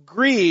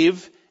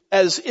grieve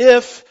as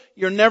if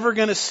you're never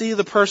going to see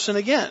the person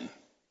again.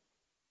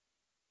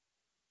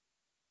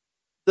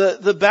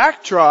 The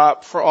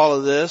backdrop for all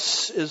of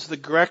this is the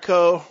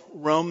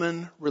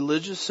Greco-Roman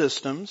religious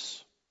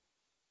systems,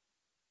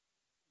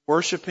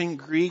 worshiping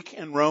Greek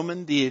and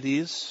Roman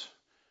deities,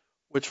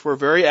 which were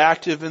very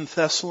active in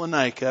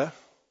Thessalonica,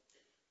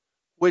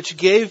 which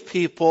gave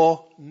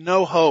people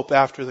no hope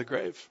after the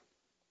grave.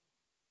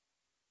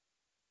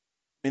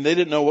 I mean, they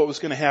didn't know what was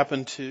going to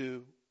happen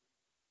to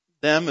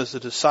them as a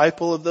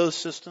disciple of those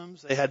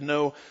systems. They had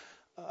no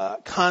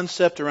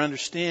concept or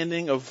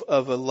understanding of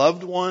a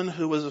loved one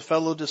who was a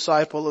fellow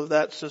disciple of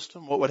that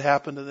system, what would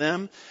happen to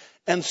them.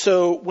 And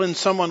so when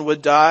someone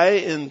would die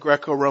in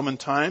Greco-Roman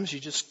times, you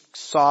just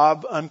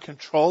sob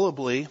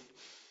uncontrollably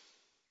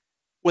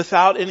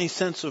without any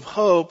sense of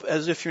hope,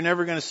 as if you're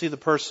never going to see the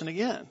person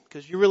again,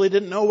 because you really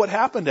didn't know what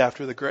happened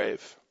after the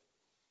grave.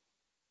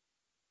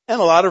 And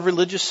a lot of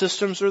religious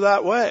systems are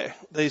that way.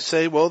 They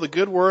say, well, the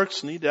good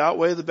works need to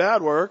outweigh the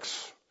bad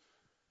works.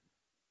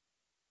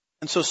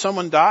 And so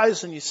someone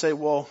dies and you say,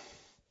 well,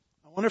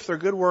 I wonder if their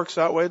good works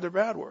outweigh their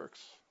bad works.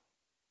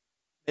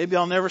 Maybe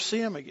I'll never see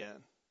him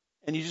again.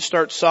 And you just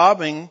start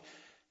sobbing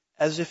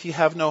as if you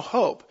have no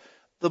hope.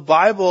 The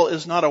Bible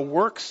is not a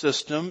work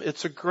system,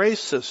 it's a grace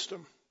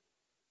system.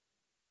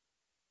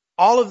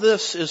 All of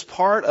this is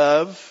part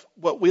of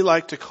what we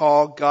like to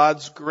call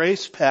God's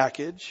grace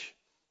package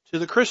to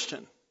the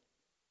Christian.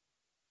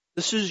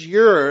 This is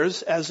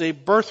yours as a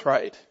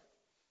birthright.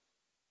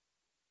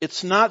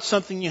 It's not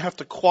something you have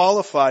to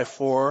qualify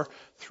for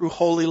through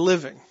holy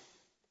living.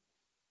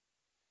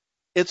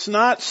 It's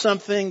not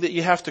something that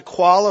you have to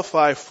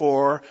qualify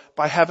for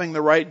by having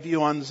the right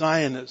view on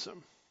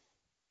Zionism.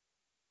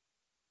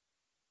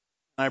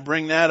 I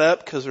bring that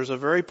up because there's a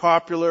very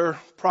popular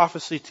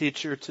prophecy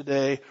teacher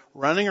today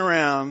running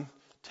around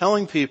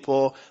telling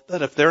people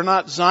that if they're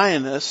not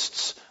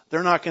Zionists,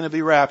 they're not going to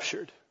be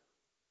raptured.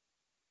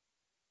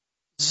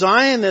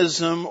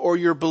 Zionism, or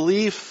your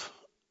belief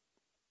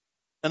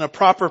and a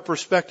proper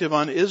perspective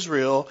on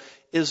Israel,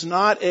 is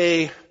not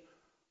a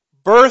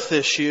birth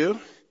issue.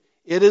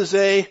 It is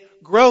a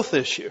growth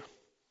issue.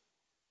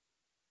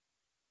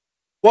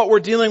 What we're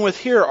dealing with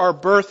here are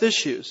birth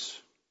issues.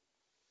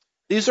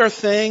 These are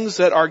things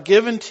that are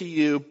given to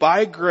you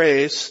by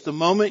grace the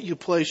moment you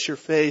place your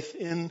faith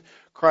in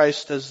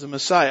Christ as the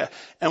Messiah.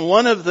 And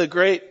one of the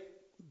great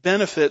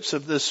benefits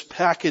of this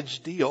package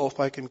deal, if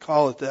I can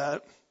call it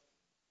that,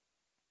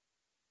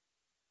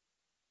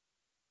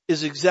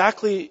 is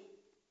exactly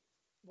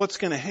what's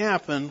going to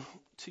happen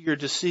to your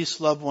deceased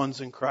loved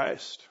ones in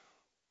Christ.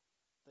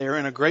 They are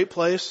in a great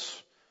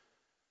place.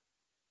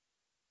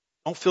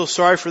 Don't feel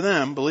sorry for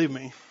them, believe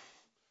me.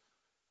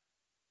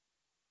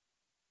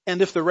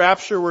 And if the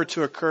rapture were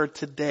to occur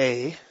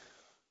today,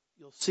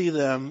 you'll see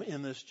them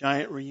in this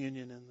giant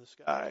reunion in the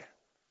sky.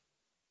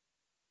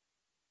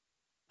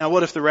 Now,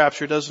 what if the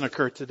rapture doesn't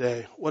occur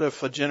today? What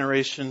if a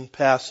generation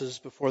passes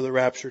before the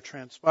rapture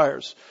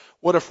transpires?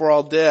 What if we're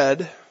all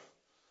dead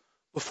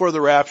before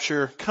the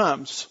rapture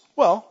comes?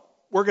 Well,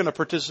 we're going to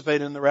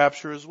participate in the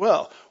rapture as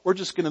well. We're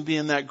just going to be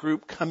in that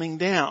group coming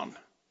down.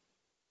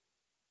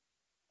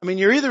 I mean,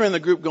 you're either in the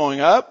group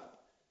going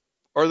up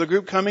or the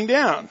group coming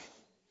down.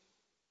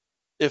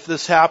 If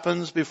this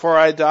happens before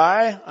I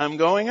die, I'm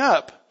going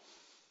up.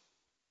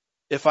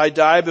 If I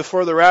die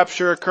before the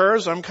rapture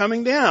occurs, I'm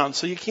coming down.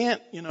 So you can't,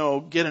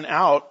 get an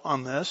out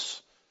on this.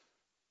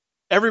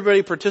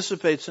 Everybody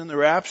participates in the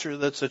rapture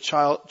that's a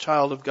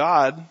child of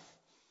God.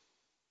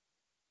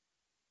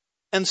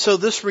 And so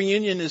this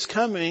reunion is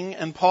coming,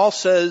 and Paul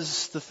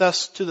says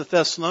to the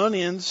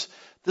Thessalonians,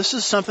 this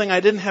is something I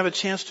didn't have a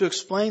chance to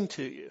explain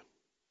to you.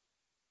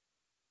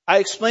 I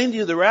explained to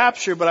you the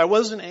rapture, but I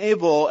wasn't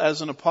able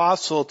as an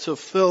apostle to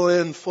fill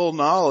in full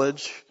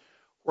knowledge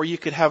where you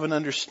could have an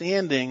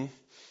understanding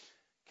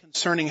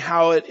concerning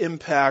how it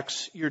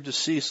impacts your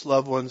deceased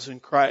loved ones in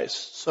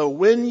Christ. So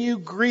when you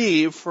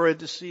grieve for a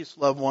deceased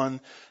loved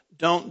one,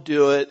 don't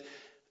do it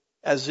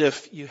as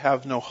if you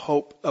have no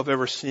hope of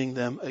ever seeing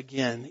them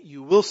again.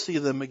 You will see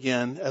them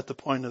again at the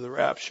point of the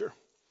rapture.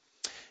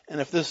 And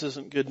if this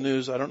isn't good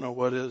news, I don't know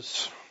what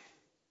is.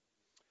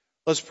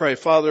 Let's pray.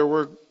 Father,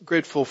 we're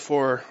grateful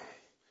for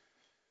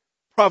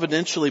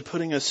providentially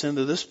putting us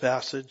into this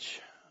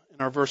passage in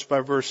our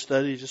verse-by-verse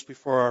study just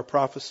before our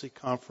prophecy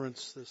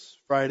conference this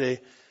Friday,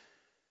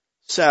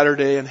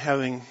 Saturday, and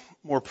having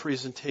more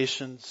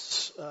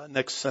presentations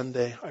next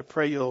Sunday. I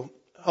pray you'll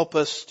help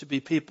us to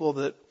be people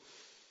that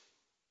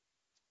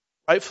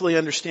rightfully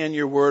understand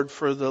your word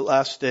for the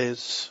last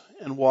days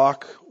and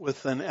walk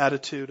with an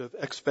attitude of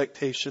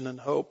expectation and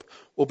hope.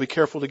 We'll be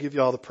careful to give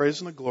you all the praise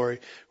and the glory.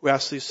 We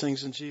ask these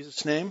things in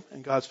Jesus' name,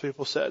 and God's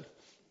people said,